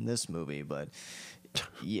exciting than this movie, but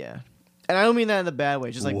yeah. And I don't mean that in the bad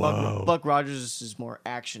way. Just like Buck Rogers is more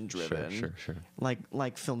action driven, Sure.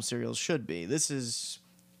 like film serials should be. This is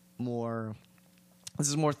more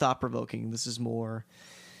thought provoking. This is more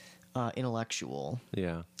intellectual.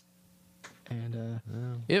 Yeah. And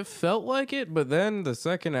It felt like it, but then the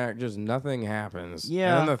second act, just nothing happens.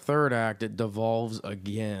 Yeah. And then the third act, it devolves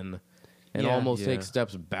again and Yeah. almost Yeah. takes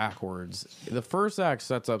steps backwards. The first act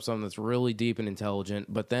sets up something that's really deep and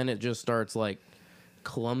intelligent, but then it just starts like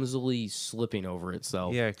clumsily slipping over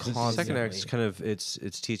itself. Yeah, because the second constantly. act's kind of it's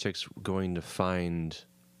THX going to find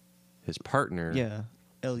his partner. yeah,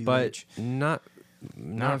 LUH. but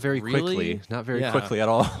not very really? quickly. Not very Yeah. quickly at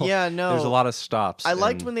all. Yeah, no. There's a lot of stops. I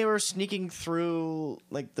liked and- when they were sneaking through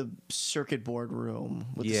like the circuit board room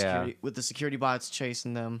with Yeah. the security bots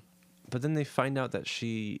chasing them. But then they find out that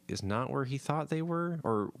she is not where he thought they were,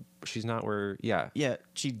 or she's not where. Yeah, Yeah,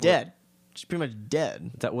 she's dead. She's pretty much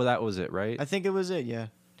dead. that was it, right? I think it was it, yeah.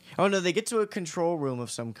 Oh no, they get to a control room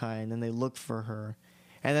of some kind and they look for her.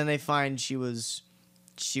 And then they find she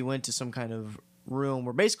went to some kind of room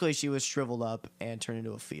where basically she was shriveled up and turned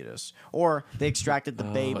into a fetus. Or they extracted the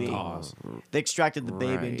baby. Pause. They extracted the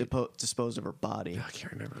baby and Right. disposed of her body. I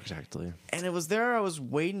can't remember exactly. And it was there I was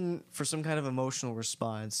waiting for some kind of emotional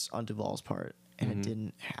response on Duvall's part and it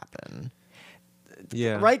didn't happen.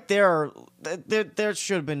 Yeah, Right there there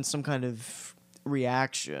should have been some kind of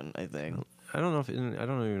reaction, I think. I don't know I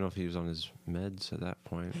don't even know if he was on his meds at that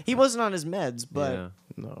point. He wasn't on his meds, but yeah.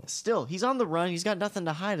 No. still, he's on the run. He's got nothing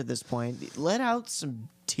to hide at this point. Let out some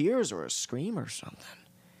tears or a scream or something.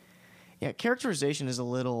 Yeah, characterization is a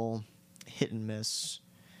little hit and miss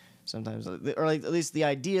sometimes, or like at least the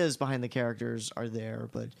ideas behind the characters are there,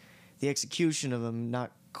 but the execution of them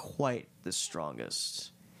not quite the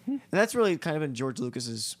strongest. And that's really kind of been George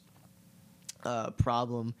Lucas's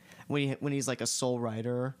problem when he's like a sole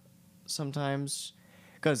writer sometimes,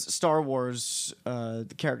 because Star Wars the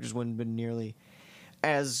characters wouldn't have been nearly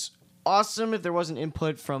as awesome if there wasn't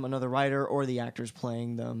input from another writer or the actors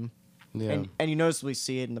playing them. Yeah. And you noticeably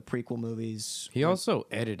see it in the prequel movies. He also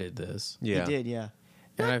edited this. Yeah. He did, yeah.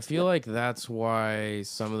 And I feel like that's why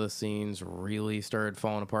some of the scenes really started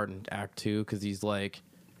falling apart in Act 2, because he's like,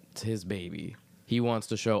 it's his baby. He wants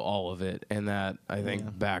to show all of it, and that, I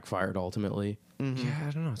think, backfired ultimately. Yeah,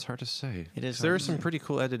 I don't know. It's hard to say. It is 'Cause there hard are to some say. pretty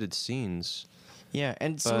cool edited scenes. Yeah,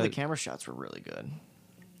 and some of the But- camera shots were really good.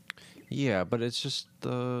 Yeah, but it's just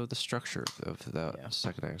the structure of that Yeah.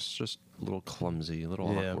 second act. It's just a little clumsy, a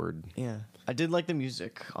little Yeah. awkward. Yeah, I did like the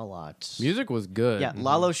music a lot. Music was good. Yeah,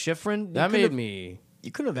 Lalo Schifrin. That made me...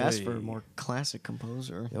 You could have asked for a Hey. more classic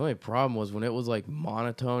composer. The only problem was when it was like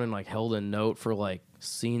monotone and like held a note for like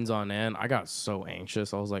scenes on end. I got so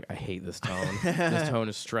anxious. I was like, I hate this tone. This tone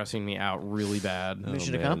is stressing me out really bad.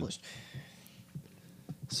 Mission man. accomplished.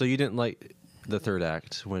 So you didn't like the third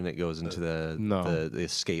act when it goes into No. the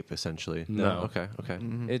escape essentially? No. Okay. Okay.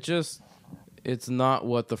 It just, it's not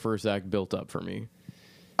what the first act built up for me.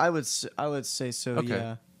 I would say so. Okay.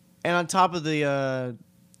 Yeah, and on top of the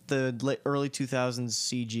early 2000s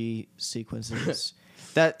CG sequences,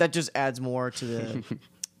 that just adds more to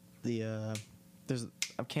the there's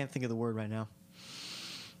I can't think of the word right now.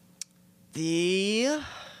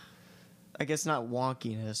 I guess not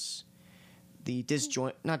wonkiness. The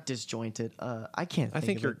not disjointed. I can't. I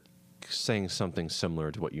think of you're it. saying something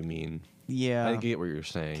similar to what you mean. Yeah. I get what you're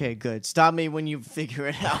saying. Okay, good. Stop me when you figure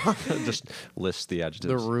it out. Just list the The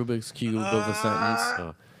adjectives. Rubik's Cube of a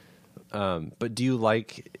sentence. But do you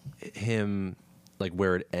like him like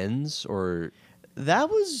where it ends, or That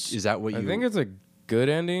was is that what you? I think it's a good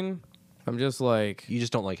ending. I'm just like, you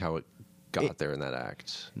just don't like how it got It- there in that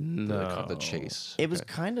act. No. the chase. It was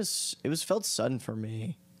Okay. kind of it was felt sudden for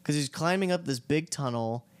me because he's climbing up this big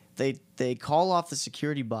tunnel. They call off the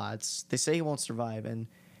security bots. They say he won't survive, and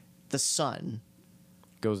the sun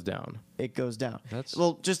goes down. it goes down. That's-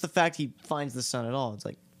 well, just the fact he finds the sun at all. It's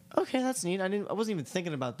like, okay, that's neat. I wasn't even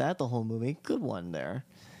thinking about that the whole movie. Good one there.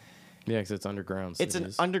 Yeah, because it's underground. It's an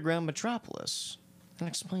cities. underground metropolis. That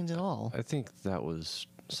explains it all. I think that was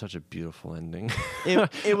such a beautiful ending.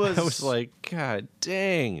 It was. I was like, God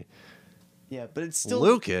dang, yeah, but it's still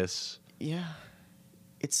Lucas. Yeah,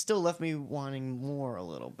 it still left me wanting more a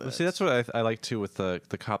little bit. Well, see, that's what I like too with the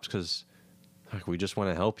cops, because we just want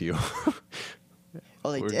to help you.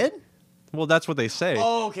 Oh, they we're- did. Well, that's what they say.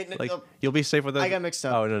 Oh, okay. Like No, you'll be safe with us. I got mixed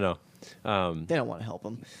up. Oh no. they don't want to help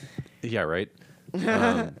him. Yeah, right.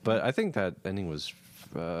 But I think that ending was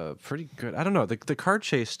pretty good. I don't know, the car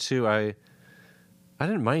chase too. I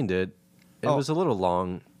didn't mind it. It Oh. was a little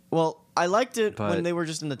long. Well, I liked it But- when they were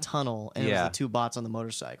just in the tunnel and it Yeah. was the two bots on the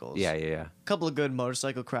motorcycles. Yeah. A couple of good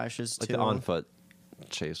motorcycle crashes Like too. the on foot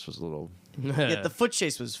chase was a little. Yeah, the foot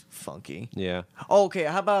chase was funky. Yeah. Oh, okay.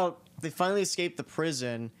 How about they finally escape the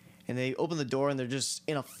prison and they open the door and they're just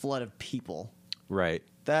in a flood of people. Right.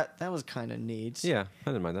 That was kind of neat. Yeah,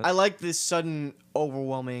 I didn't mind that. I like this sudden,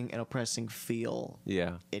 overwhelming, and oppressing feel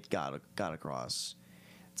yeah. it got across.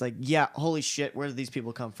 It's like, yeah, holy shit, where did these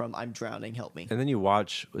people come from? I'm drowning. Help me. And then you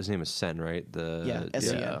watch, his name is Sen, right? Yeah,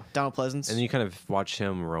 S-E-N. yeah. Donald Pleasance. And then you kind of watch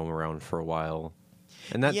him roam around for a while.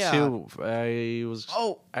 And that Yeah. too,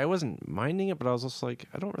 Oh. I wasn't minding it, but I was just like,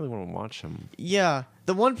 I don't really want to watch him. Yeah,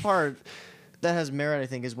 the one part that has merit, I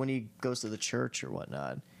think, is when he goes to the church or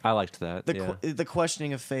whatnot. I liked that. The yeah. the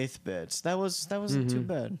questioning of faith bits. That wasn't too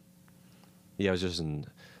bad. Yeah, I was just in.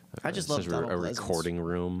 I just love essentially Donald a Pleasance. recording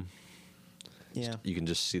room. Yeah, You can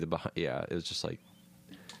just see the behind. Yeah, it was just like,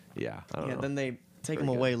 yeah, I don't yeah. know. Then they take Very him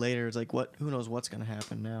good. away later. It's like, what? Who knows what's gonna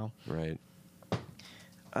happen now? Right.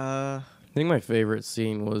 I think my favorite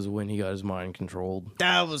scene was when he got his mind controlled.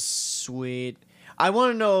 That was sweet. I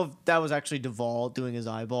want to know if that was actually Duvall doing his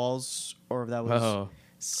eyeballs, or if that was Oh,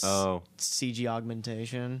 Oh, CG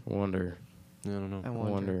augmentation. wonder. I don't know. I I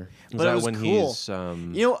wonder. wonder. Was But that it was when cool. he's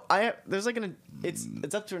You know, there's like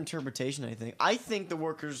it's up to interpretation. I think the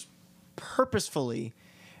workers purposefully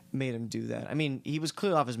made him do that. I mean, he was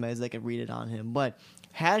clearly off his meds; they could read it on him. But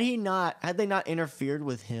had they not interfered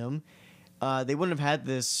with him, they wouldn't have had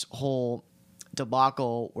this whole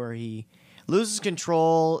debacle where he loses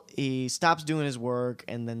control, he stops doing his work,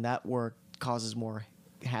 and then that work causes more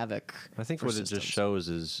havoc. I think for what it just systems. shows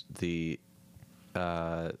is the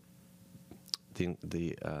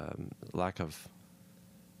lack of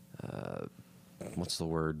what's the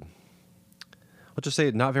word? Let's just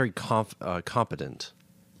say not very competent,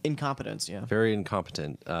 Incompetence, yeah. very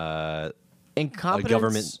incompetent. A Incompetence.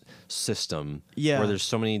 government system Yeah. where there's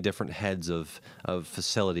so many different heads of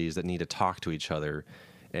facilities that need to talk to each other,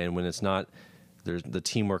 and when it's not, the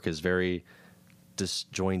teamwork is very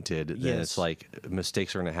disjointed. Then Yes. it's like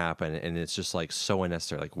mistakes are going to happen, and it's just like so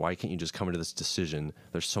unnecessary. Like, why can't you just come to this decision?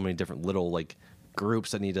 There's so many different little like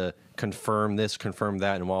groups that need to confirm this, confirm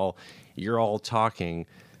that, and while you're all talking,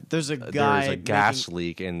 There's a guy. there's a gas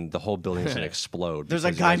leak and the whole building's gonna explode. There's a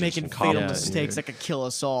because you guy guys are just making fatal incompetent. mistakes that could kill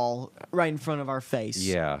us all right in front of our face.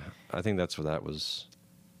 Yeah, I think that's what that was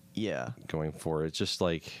Yeah. going for. It's just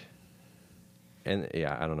like, and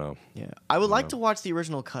yeah, I don't know. Yeah. I would like to watch the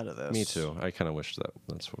original cut of this. Me too. I kind of wish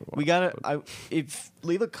that's what it was. We gotta. but- If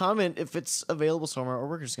leave a comment if it's available somewhere, or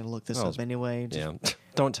we're just gonna look this Oh, up anyway. Just yeah,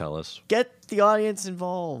 don't tell us. Get the audience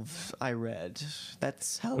involved. I read.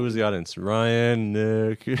 That's how. Who's the audience? Ryan,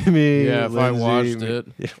 Nick, me. Yeah, if I Lindsay, watched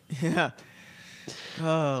me. it. Yeah.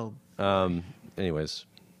 Oh. Anyways,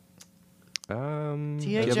 do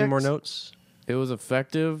you have THX? any more notes? It was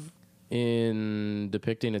effective in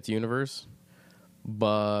depicting its universe,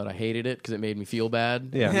 but I hated it because it made me feel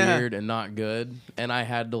bad, Yeah. weird, and not good. And I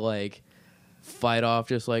had to like fight off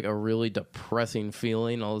just like a really depressing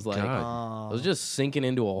feeling. I was like, God. I was just sinking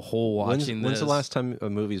into a hole watching this. When's the last time a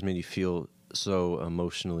movie's made you feel so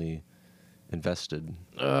emotionally invested?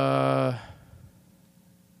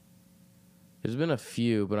 There's been a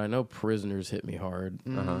few, but I know Prisoners hit me hard.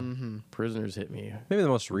 Mm-hmm. Prisoners hit me Maybe the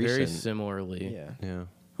most recent. very similarly. Yeah. Yeah.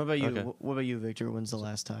 What about you? Okay. What about you, Victor? When's the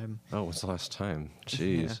last time Oh, what's the last time?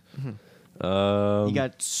 Jeez. you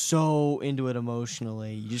got so into it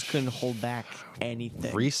emotionally you just couldn't hold back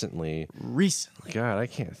anything? Recently, Recently. God, I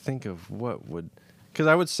can't think of what would. Because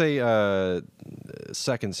I would say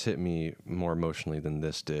Seconds hit me more emotionally than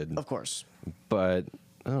this did. Of course. But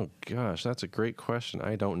oh gosh, that's a great question.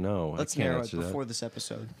 I don't know. Let's I can't narrow it answer before this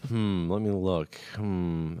episode. that. Let me look. I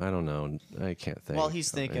don't know. I can't think. While he's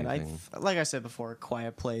of thinking, anything. like I said before,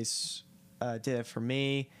 Quiet Place did it for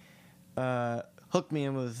me. Hooked me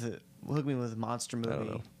with a monster don't movie,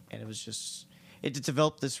 know. and it was just it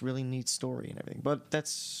developed this really neat story and everything. But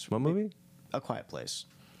that's What movie? A Quiet Place.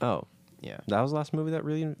 Oh, Yeah. that was the last movie that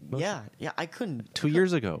really. Yeah. I couldn't. 2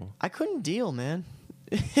 years ago. I couldn't deal, man.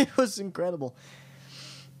 It was incredible.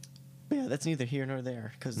 But yeah, that's neither here nor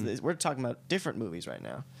there because we're talking about different movies right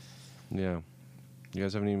now. Yeah. You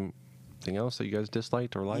guys have anything else that you guys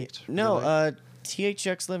disliked or liked? No, really?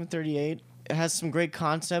 THX 1138 it has some great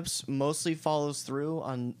concepts. Mostly follows through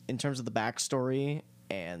in terms of the backstory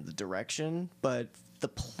and the direction, but the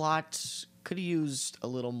plot could have used a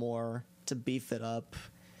little more to beef it up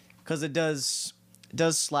because it does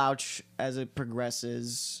slouch as it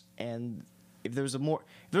progresses. And if there was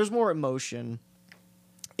more emotion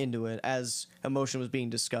into it as emotion was being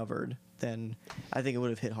discovered, then I think it would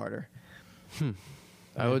have hit harder.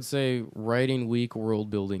 I would say writing weak, world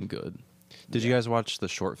building good. Did you guys watch the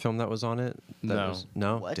short film that was on it? That No.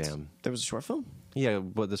 No? What? Damn. There was a short film? Yeah,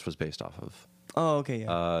 what this was based off of. Oh, okay,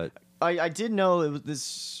 yeah. Uh, I did know it was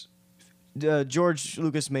this. George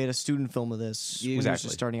Lucas made a student film of this when he was Exactly.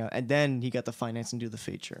 just starting out, and then he got the finance and do the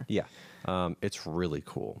feature. yeah. It's really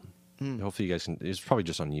cool. Hopefully you guys can. It's probably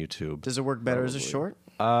just on YouTube. Does it work better as a Probably.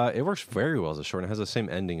 short? It works very well as a short. It has the same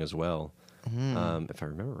ending as well. If I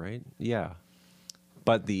remember right. Yeah.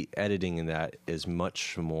 But the editing in that is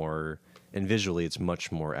much more, and visually it's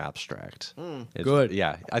much more abstract. It's, Good.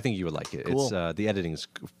 Yeah, I think you would like it. Cool. It's the editing is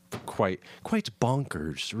quite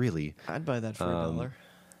bonkers, really. I'd buy that for $1.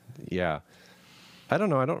 Yeah. I don't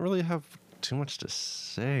know. I don't really have too much to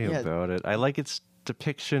say Yeah. about it. I like its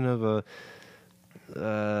depiction of a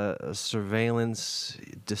surveillance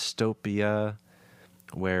dystopia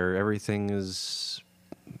where everything is,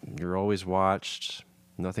 you're always watched.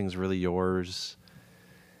 Nothing's really yours.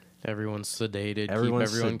 Everyone's sedated.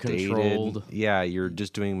 Everyone's keep everyone sedated. controlled. Yeah, you're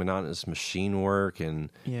just doing monotonous machine work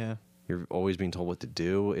and Yeah. you're always being told what to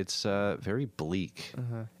do. It's very bleak.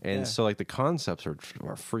 And Yeah. so like the concepts are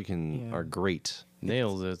freaking Yeah. are great.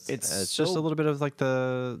 Nails it. It's just a little bit of like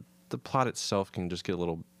the plot itself can just get a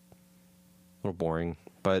little boring,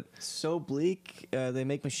 but so bleak. They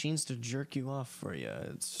make machines to jerk you off for you.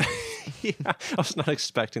 It's. yeah, I was not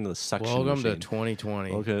expecting the suction Welcome to machine.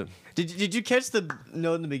 2020. Okay. Did you catch the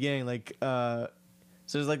note in the beginning? Like, so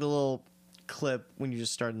there's like a little clip when you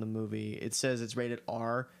just start in the movie. It says it's rated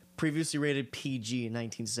R, previously rated PG in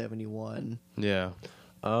 1971. Yeah.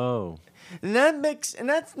 Oh, And that's getting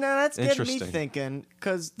me Interesting. thinking.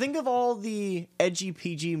 Because think of all the edgy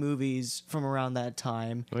PG movies from around that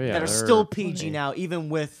time Oh, yeah, that are there still are PG plenty. now, even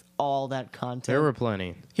with all that content. There were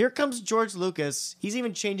plenty. Here comes George Lucas. He's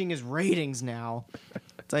even changing his ratings now.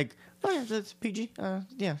 It's like, oh yeah, it's PG.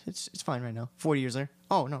 Yeah, it's fine right now. 40 years later.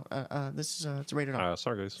 Oh no, this is it's rated R.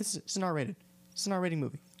 sorry guys. It's an R-rated. It's an R-rating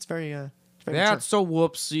movie. It's very That's so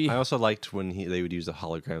whoopsie. I also liked when they would use the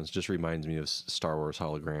holograms. Just reminds me of Star Wars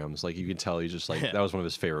holograms. Like you can tell he's just like that was one of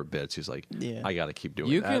his favorite bits. He's like, Yeah. I got to keep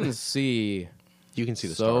doing You that. can see You can see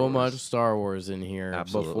the Star so Wars. much Star Wars in here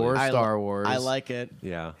Absolutely. before Star Wars. I like it.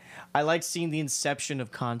 Yeah. I like seeing the inception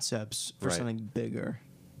of concepts for Right. something bigger.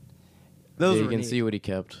 Those you were can neat. see what he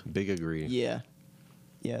kept. Big agree. Yeah.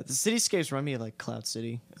 Yeah, the cityscapes remind me of like Cloud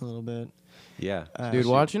City a little bit. Yeah. Dude,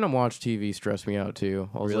 watching him watch TV stressed me out too.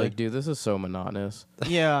 I was Really? like, dude, this is so monotonous.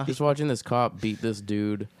 Yeah. Just watching this cop beat this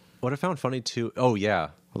dude. What I found funny too. Oh yeah. I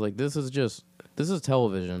was like, this is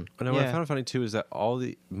television. And what I Yeah. found funny too is that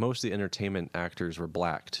most of the entertainment actors were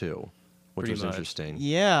black too, which Pretty was much. interesting.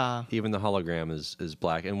 Yeah. Even the hologram is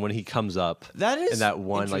black, and when he comes up That is in that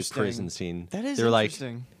one like interesting. prison scene, That is they're like,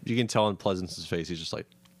 interesting. you can tell in Pleasance's face, he's just like,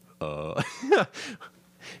 you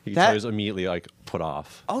can That- tell he's immediately like put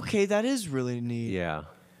off. Okay, that is really neat. Yeah.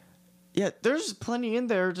 Yeah, there's plenty in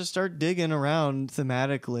there to start digging around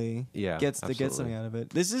thematically. Yeah, Get something absolutely. out of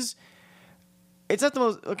it. It's not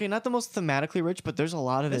the most thematically rich, but there's a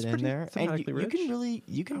lot of It's it in pretty there. And thematically you rich. can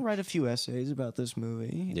you can write a few essays about this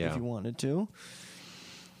movie Yeah. if you wanted to.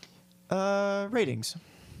 Ratings.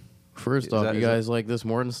 First Is off, that- you is guys like this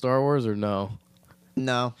more than Star Wars or no?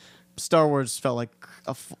 No. Star Wars felt like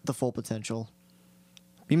the full potential.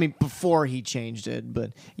 You mean before he changed it,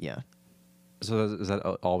 but yeah. So is that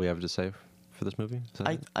all we have to say for this movie? Is that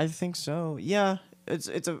it? I think so. Yeah,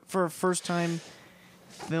 for a first time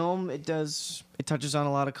film. It touches on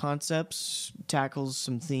a lot of concepts, tackles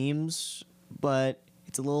some themes, but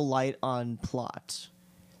it's a little light on plot.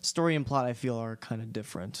 Story and plot, I feel, are kind of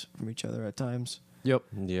different from each other at times. Yep.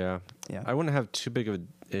 Yeah. Yeah. I wouldn't have too big of an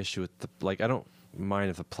issue with I don't mind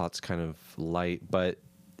if the plot's kind of light, but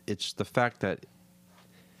it's the fact that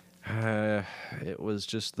it was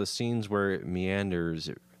just the scenes where it meanders.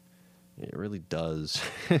 It really does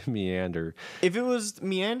meander. If it was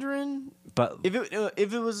meandering, But if it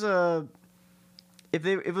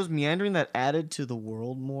was meandering that added to the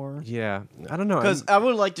world more, yeah, I don't know. because I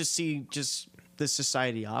would like to see just the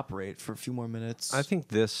society operate for a few more minutes. I think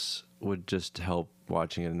this would just help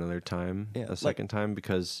watching it another time, Yeah, a like- second time,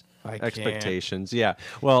 because I can't. expectations. Yeah.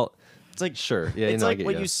 Well, It's like sure. Yeah. it's no, I like get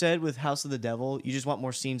what ya. you said with House of the Devil. You just want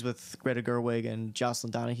more scenes with Greta Gerwig and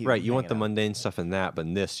Jocelyn Donahue. Right. You want the hanging out. mundane stuff in that, but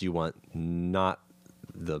in this, you want not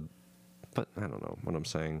the. But I don't know what I'm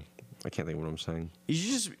saying. I can't think of what I'm saying. You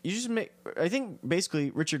just make. I think basically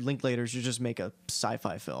Richard Linklater should just make a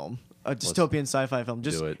sci-fi film, a dystopian sci-fi film,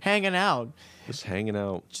 just do it. hanging out. Just hanging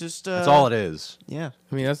out. Just That's all it is. Yeah,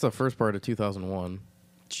 I mean, that's the first part of 2001.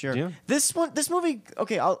 sure. Yeah. This movie.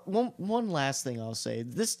 Okay, one last thing I'll say.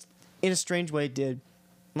 This, in a strange way, did,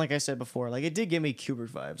 like I said before, like it did give me Kubrick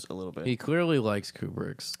vibes a little bit. He clearly likes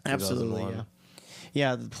Kubrick's. Absolutely, 2001.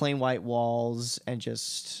 yeah. The plain white walls and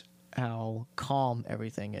just how calm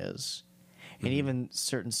everything is. And even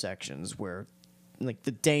certain sections where like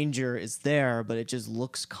the danger is there, but it just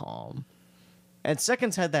looks calm. And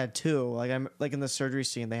Seconds had that too. Like in the surgery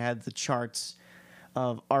scene, they had the charts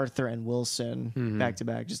of Arthur and Wilson back to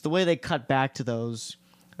back. Just the way they cut back to those.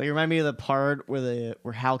 Like remind me of the part where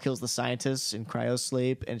Hal kills the scientists in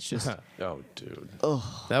cryosleep, and it's just Oh, dude.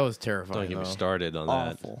 That was terrifying. Don't get me though. started on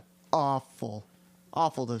that.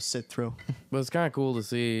 awful to sit through. But it's kind of cool to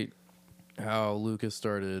see how Lucas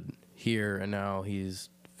started here, and now he's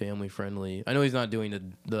family friendly. I know he's not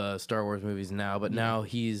doing the Star Wars movies now, but now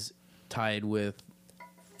he's tied with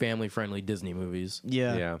family friendly Disney movies.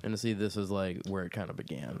 Yeah, Yeah. And to see this is like where it kind of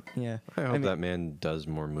began. yeah. I hope mean, that man does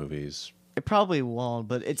more movies. It probably won't,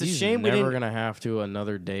 but it's He's a shame we never didn't. gonna have to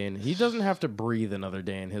another day, and he doesn't have to breathe another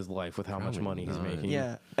day in his life with how much Probably money he's not. making.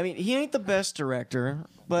 Yeah, I mean, he ain't the best director,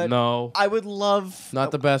 but No, I would love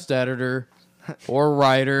not the best editor or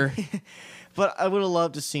writer. But I would have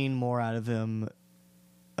loved to seen more out of him,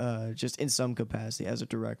 just in some capacity as a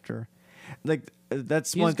director. Like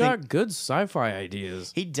that's He's one got thing good sci-fi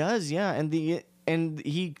ideas. he does. Yeah, and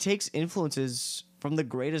he takes influences from the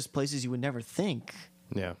greatest places you would never think.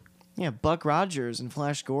 Yeah. Yeah, Buck Rogers and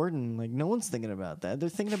Flash Gordon. Like no one's thinking about that. They're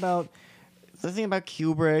thinking about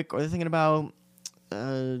Kubrick, or they're thinking about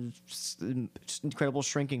just Incredible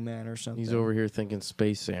Shrinking Man or something. He's over here thinking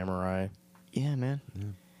Space Samurai. Yeah, man.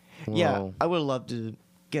 Whoa. Yeah, I would have loved to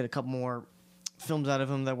get a couple more films out of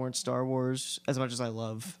him that weren't Star Wars. As much as I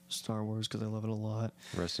love Star Wars, because I love it a lot.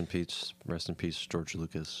 Rest in peace, George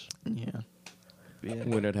Lucas. Yeah. Yeah.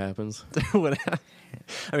 When it happens. I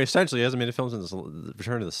mean, essentially, he hasn't made a film since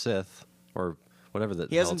Return of the Sith, or whatever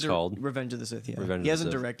that He hell hasn't it's called. Revenge of the Sith. Yeah, Revenge of he the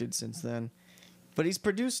hasn't Sith. directed since then, but he's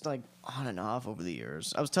produced like on and off over the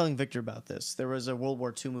years. I was telling Victor about this. There was a World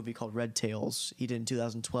War II movie called Red Tails. He did in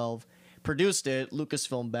 2012. Produced it.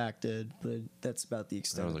 Lucasfilm backed it, but that's about the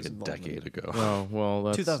extent. That was of like a his involvement. decade ago. Oh, well,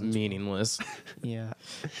 that's 2012. meaningless. Yeah.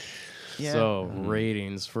 Yeah. So,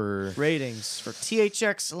 ratings for... ratings for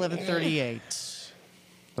THX 1138.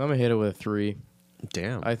 I'm going to hit it with a 3.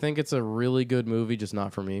 Damn. I think it's a really good movie, just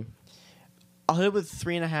not for me. I'll hit it with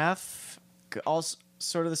 3.5. Also,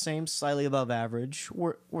 sort of the same, slightly above average.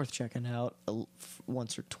 Worth checking out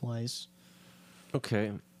once or twice.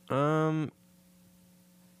 Okay. I'm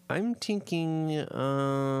thinking.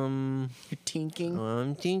 You're tinking.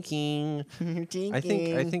 I'm thinking. You're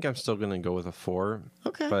tinking. I think I'm still gonna go with a 4.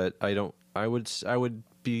 Okay. But I don't. I would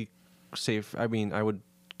be safe. I mean, I would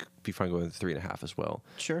be fine going with 3.5 as well.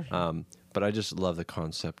 Sure. But I just love the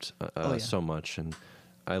concept Yeah. so much, and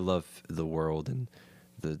I love the world and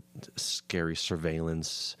the scary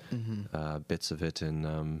surveillance bits of it,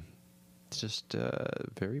 and it's just a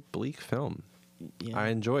very bleak film. Yeah. I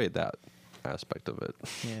enjoyed that aspect of it.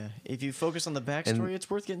 Yeah. If you focus on the backstory, it's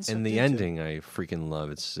worth getting. And the sucked into. ending, I freaking love.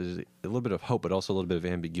 It's a little bit of hope, but also a little bit of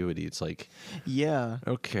ambiguity. It's like, Yeah.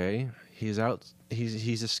 okay, he's out,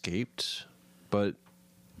 he's escaped, but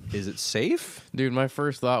is it safe? Dude, my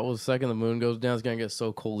first thought was the second the moon goes down, it's gonna get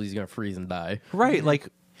so cold he's gonna freeze and die. Right, like,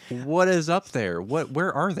 what is up there?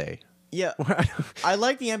 Where are they? Yeah. I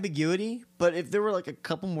like the ambiguity, but if there were like a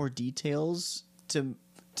couple more details to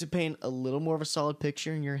paint a little more of a solid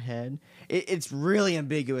picture in your head, it's really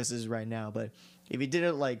ambiguous as right now. But if you did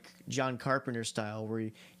it like John Carpenter style, where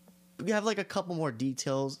you have like a couple more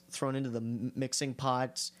details thrown into the mixing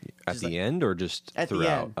pots At just the like- end or just At the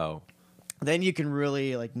throughout? end. Oh, then you can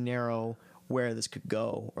really like narrow where this could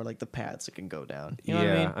go, or like the paths it can go down. You know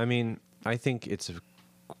yeah. what I mean? I think it's a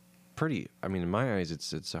pretty. I mean, in my eyes,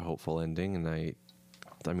 it's a hopeful ending, and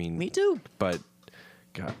I mean, Me too. But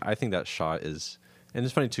God, I think that shot is, and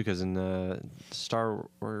it's funny too because in Star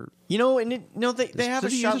Wars. You know, and they have a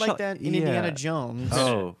Did he use shot a like shot? that in Yeah. Indiana Jones.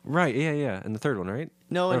 Oh, right, yeah, and the third one, right?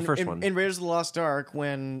 No, Or in the first in, one. in Raiders of the Lost Ark,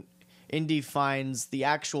 when Indy finds the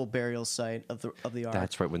actual burial site of the Ark,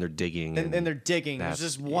 That's right. When they're digging, and they're digging. There's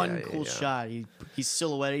that's- just one yeah, cool yeah. shot. He's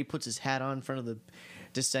silhouetted. He puts his hat on in front of the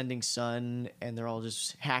descending sun, and they're all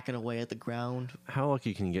just hacking away at the ground. How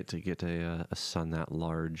lucky can you get a sun that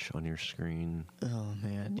large on your screen? Oh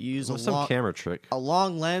man, you use With some camera trick. a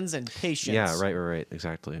long lens and patience. Yeah, right,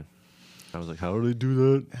 exactly. I was like, how do they do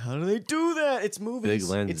that? How do they do that? It's movies. Big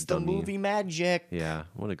lens, It's the dummy. movie magic. Yeah,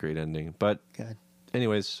 what a great ending. But God.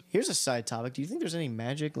 anyways, Here's a side topic. Do you think there's any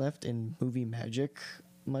magic left in movie magic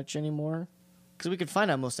much anymore? Because we could find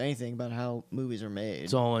out most anything about how movies are made.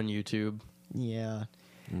 It's all on YouTube. Yeah.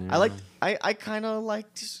 yeah. I kind of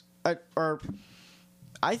liked, or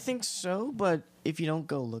I think so, but if you don't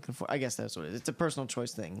go looking for, I guess that's what it is. It's a personal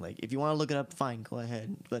choice thing. Like, if you want to look it up, fine, go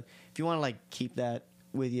ahead. But if you want to, like, keep that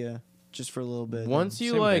with you just for a little bit. Once you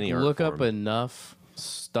Same with like any art look up form. enough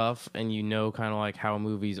stuff and you know kind of like how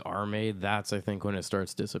movies are made, that's I think when it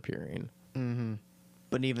starts disappearing.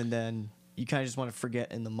 But even then, you kind of just want to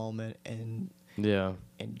forget in the moment and Yeah.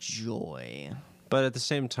 enjoy. But at the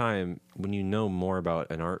same time, when you know more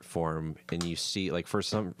about an art form and you see, like,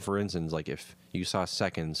 for instance, like if you saw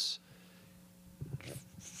Seconds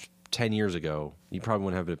 10 years ago, you probably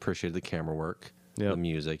wouldn't have appreciated the camera work, Yep. the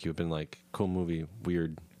music. You've been like, cool movie,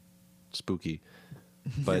 weird, spooky.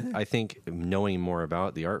 But I think knowing more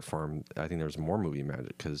about the art form, I think there's more movie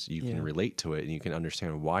magic because you Yeah. can relate to it and you can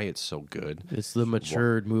understand why it's so good. It's the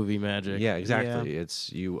matured movie magic. Yeah, exactly.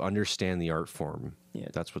 It's you understand the art form. Yeah.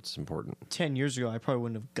 That's what's important. 10 years ago, I probably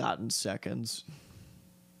wouldn't have gotten Seconds.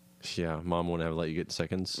 Yeah, mom wouldn't have let you get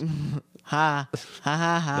Seconds. Ha. Ha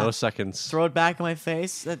ha ha. No Seconds. Throw it back in my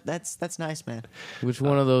face. That's nice, man. Which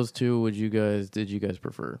one of those two did you guys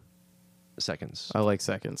prefer? Seconds. I like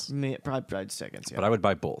Seconds. Me, probably Seconds, yeah. But I would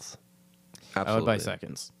buy both. Absolutely. I would buy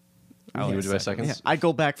Seconds. You would buy Seconds? Yeah, I'd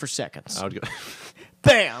go back for Seconds. I would go.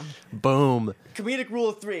 Bam! Boom. Comedic rule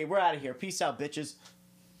of 3. We're out of here. Peace out, bitches.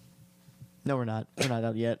 No, we're not. We're not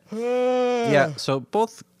out yet. Yeah, so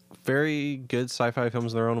both very good sci-fi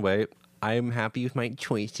films in their own way. I'm happy with my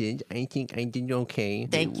choices. I think I did okay.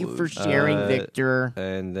 Thank you for sharing, Victor.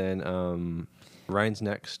 And then Ryan's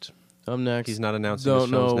next. I'm next. He's not announcing Don't his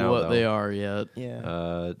films know now, what though. they are yet.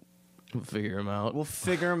 Yeah. We'll figure them out. We'll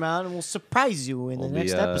figure them out and we'll surprise you in Will the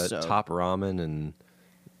next be episode. Top Ramen and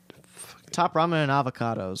Top ramen and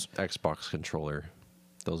avocados. Xbox controller.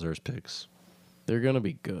 Those are his picks. They're gonna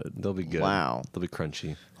be good. They'll be good. Wow. They'll be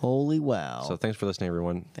crunchy. Holy wow. So thanks for listening,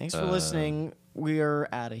 everyone. Thanks for listening. We are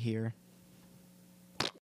out of here.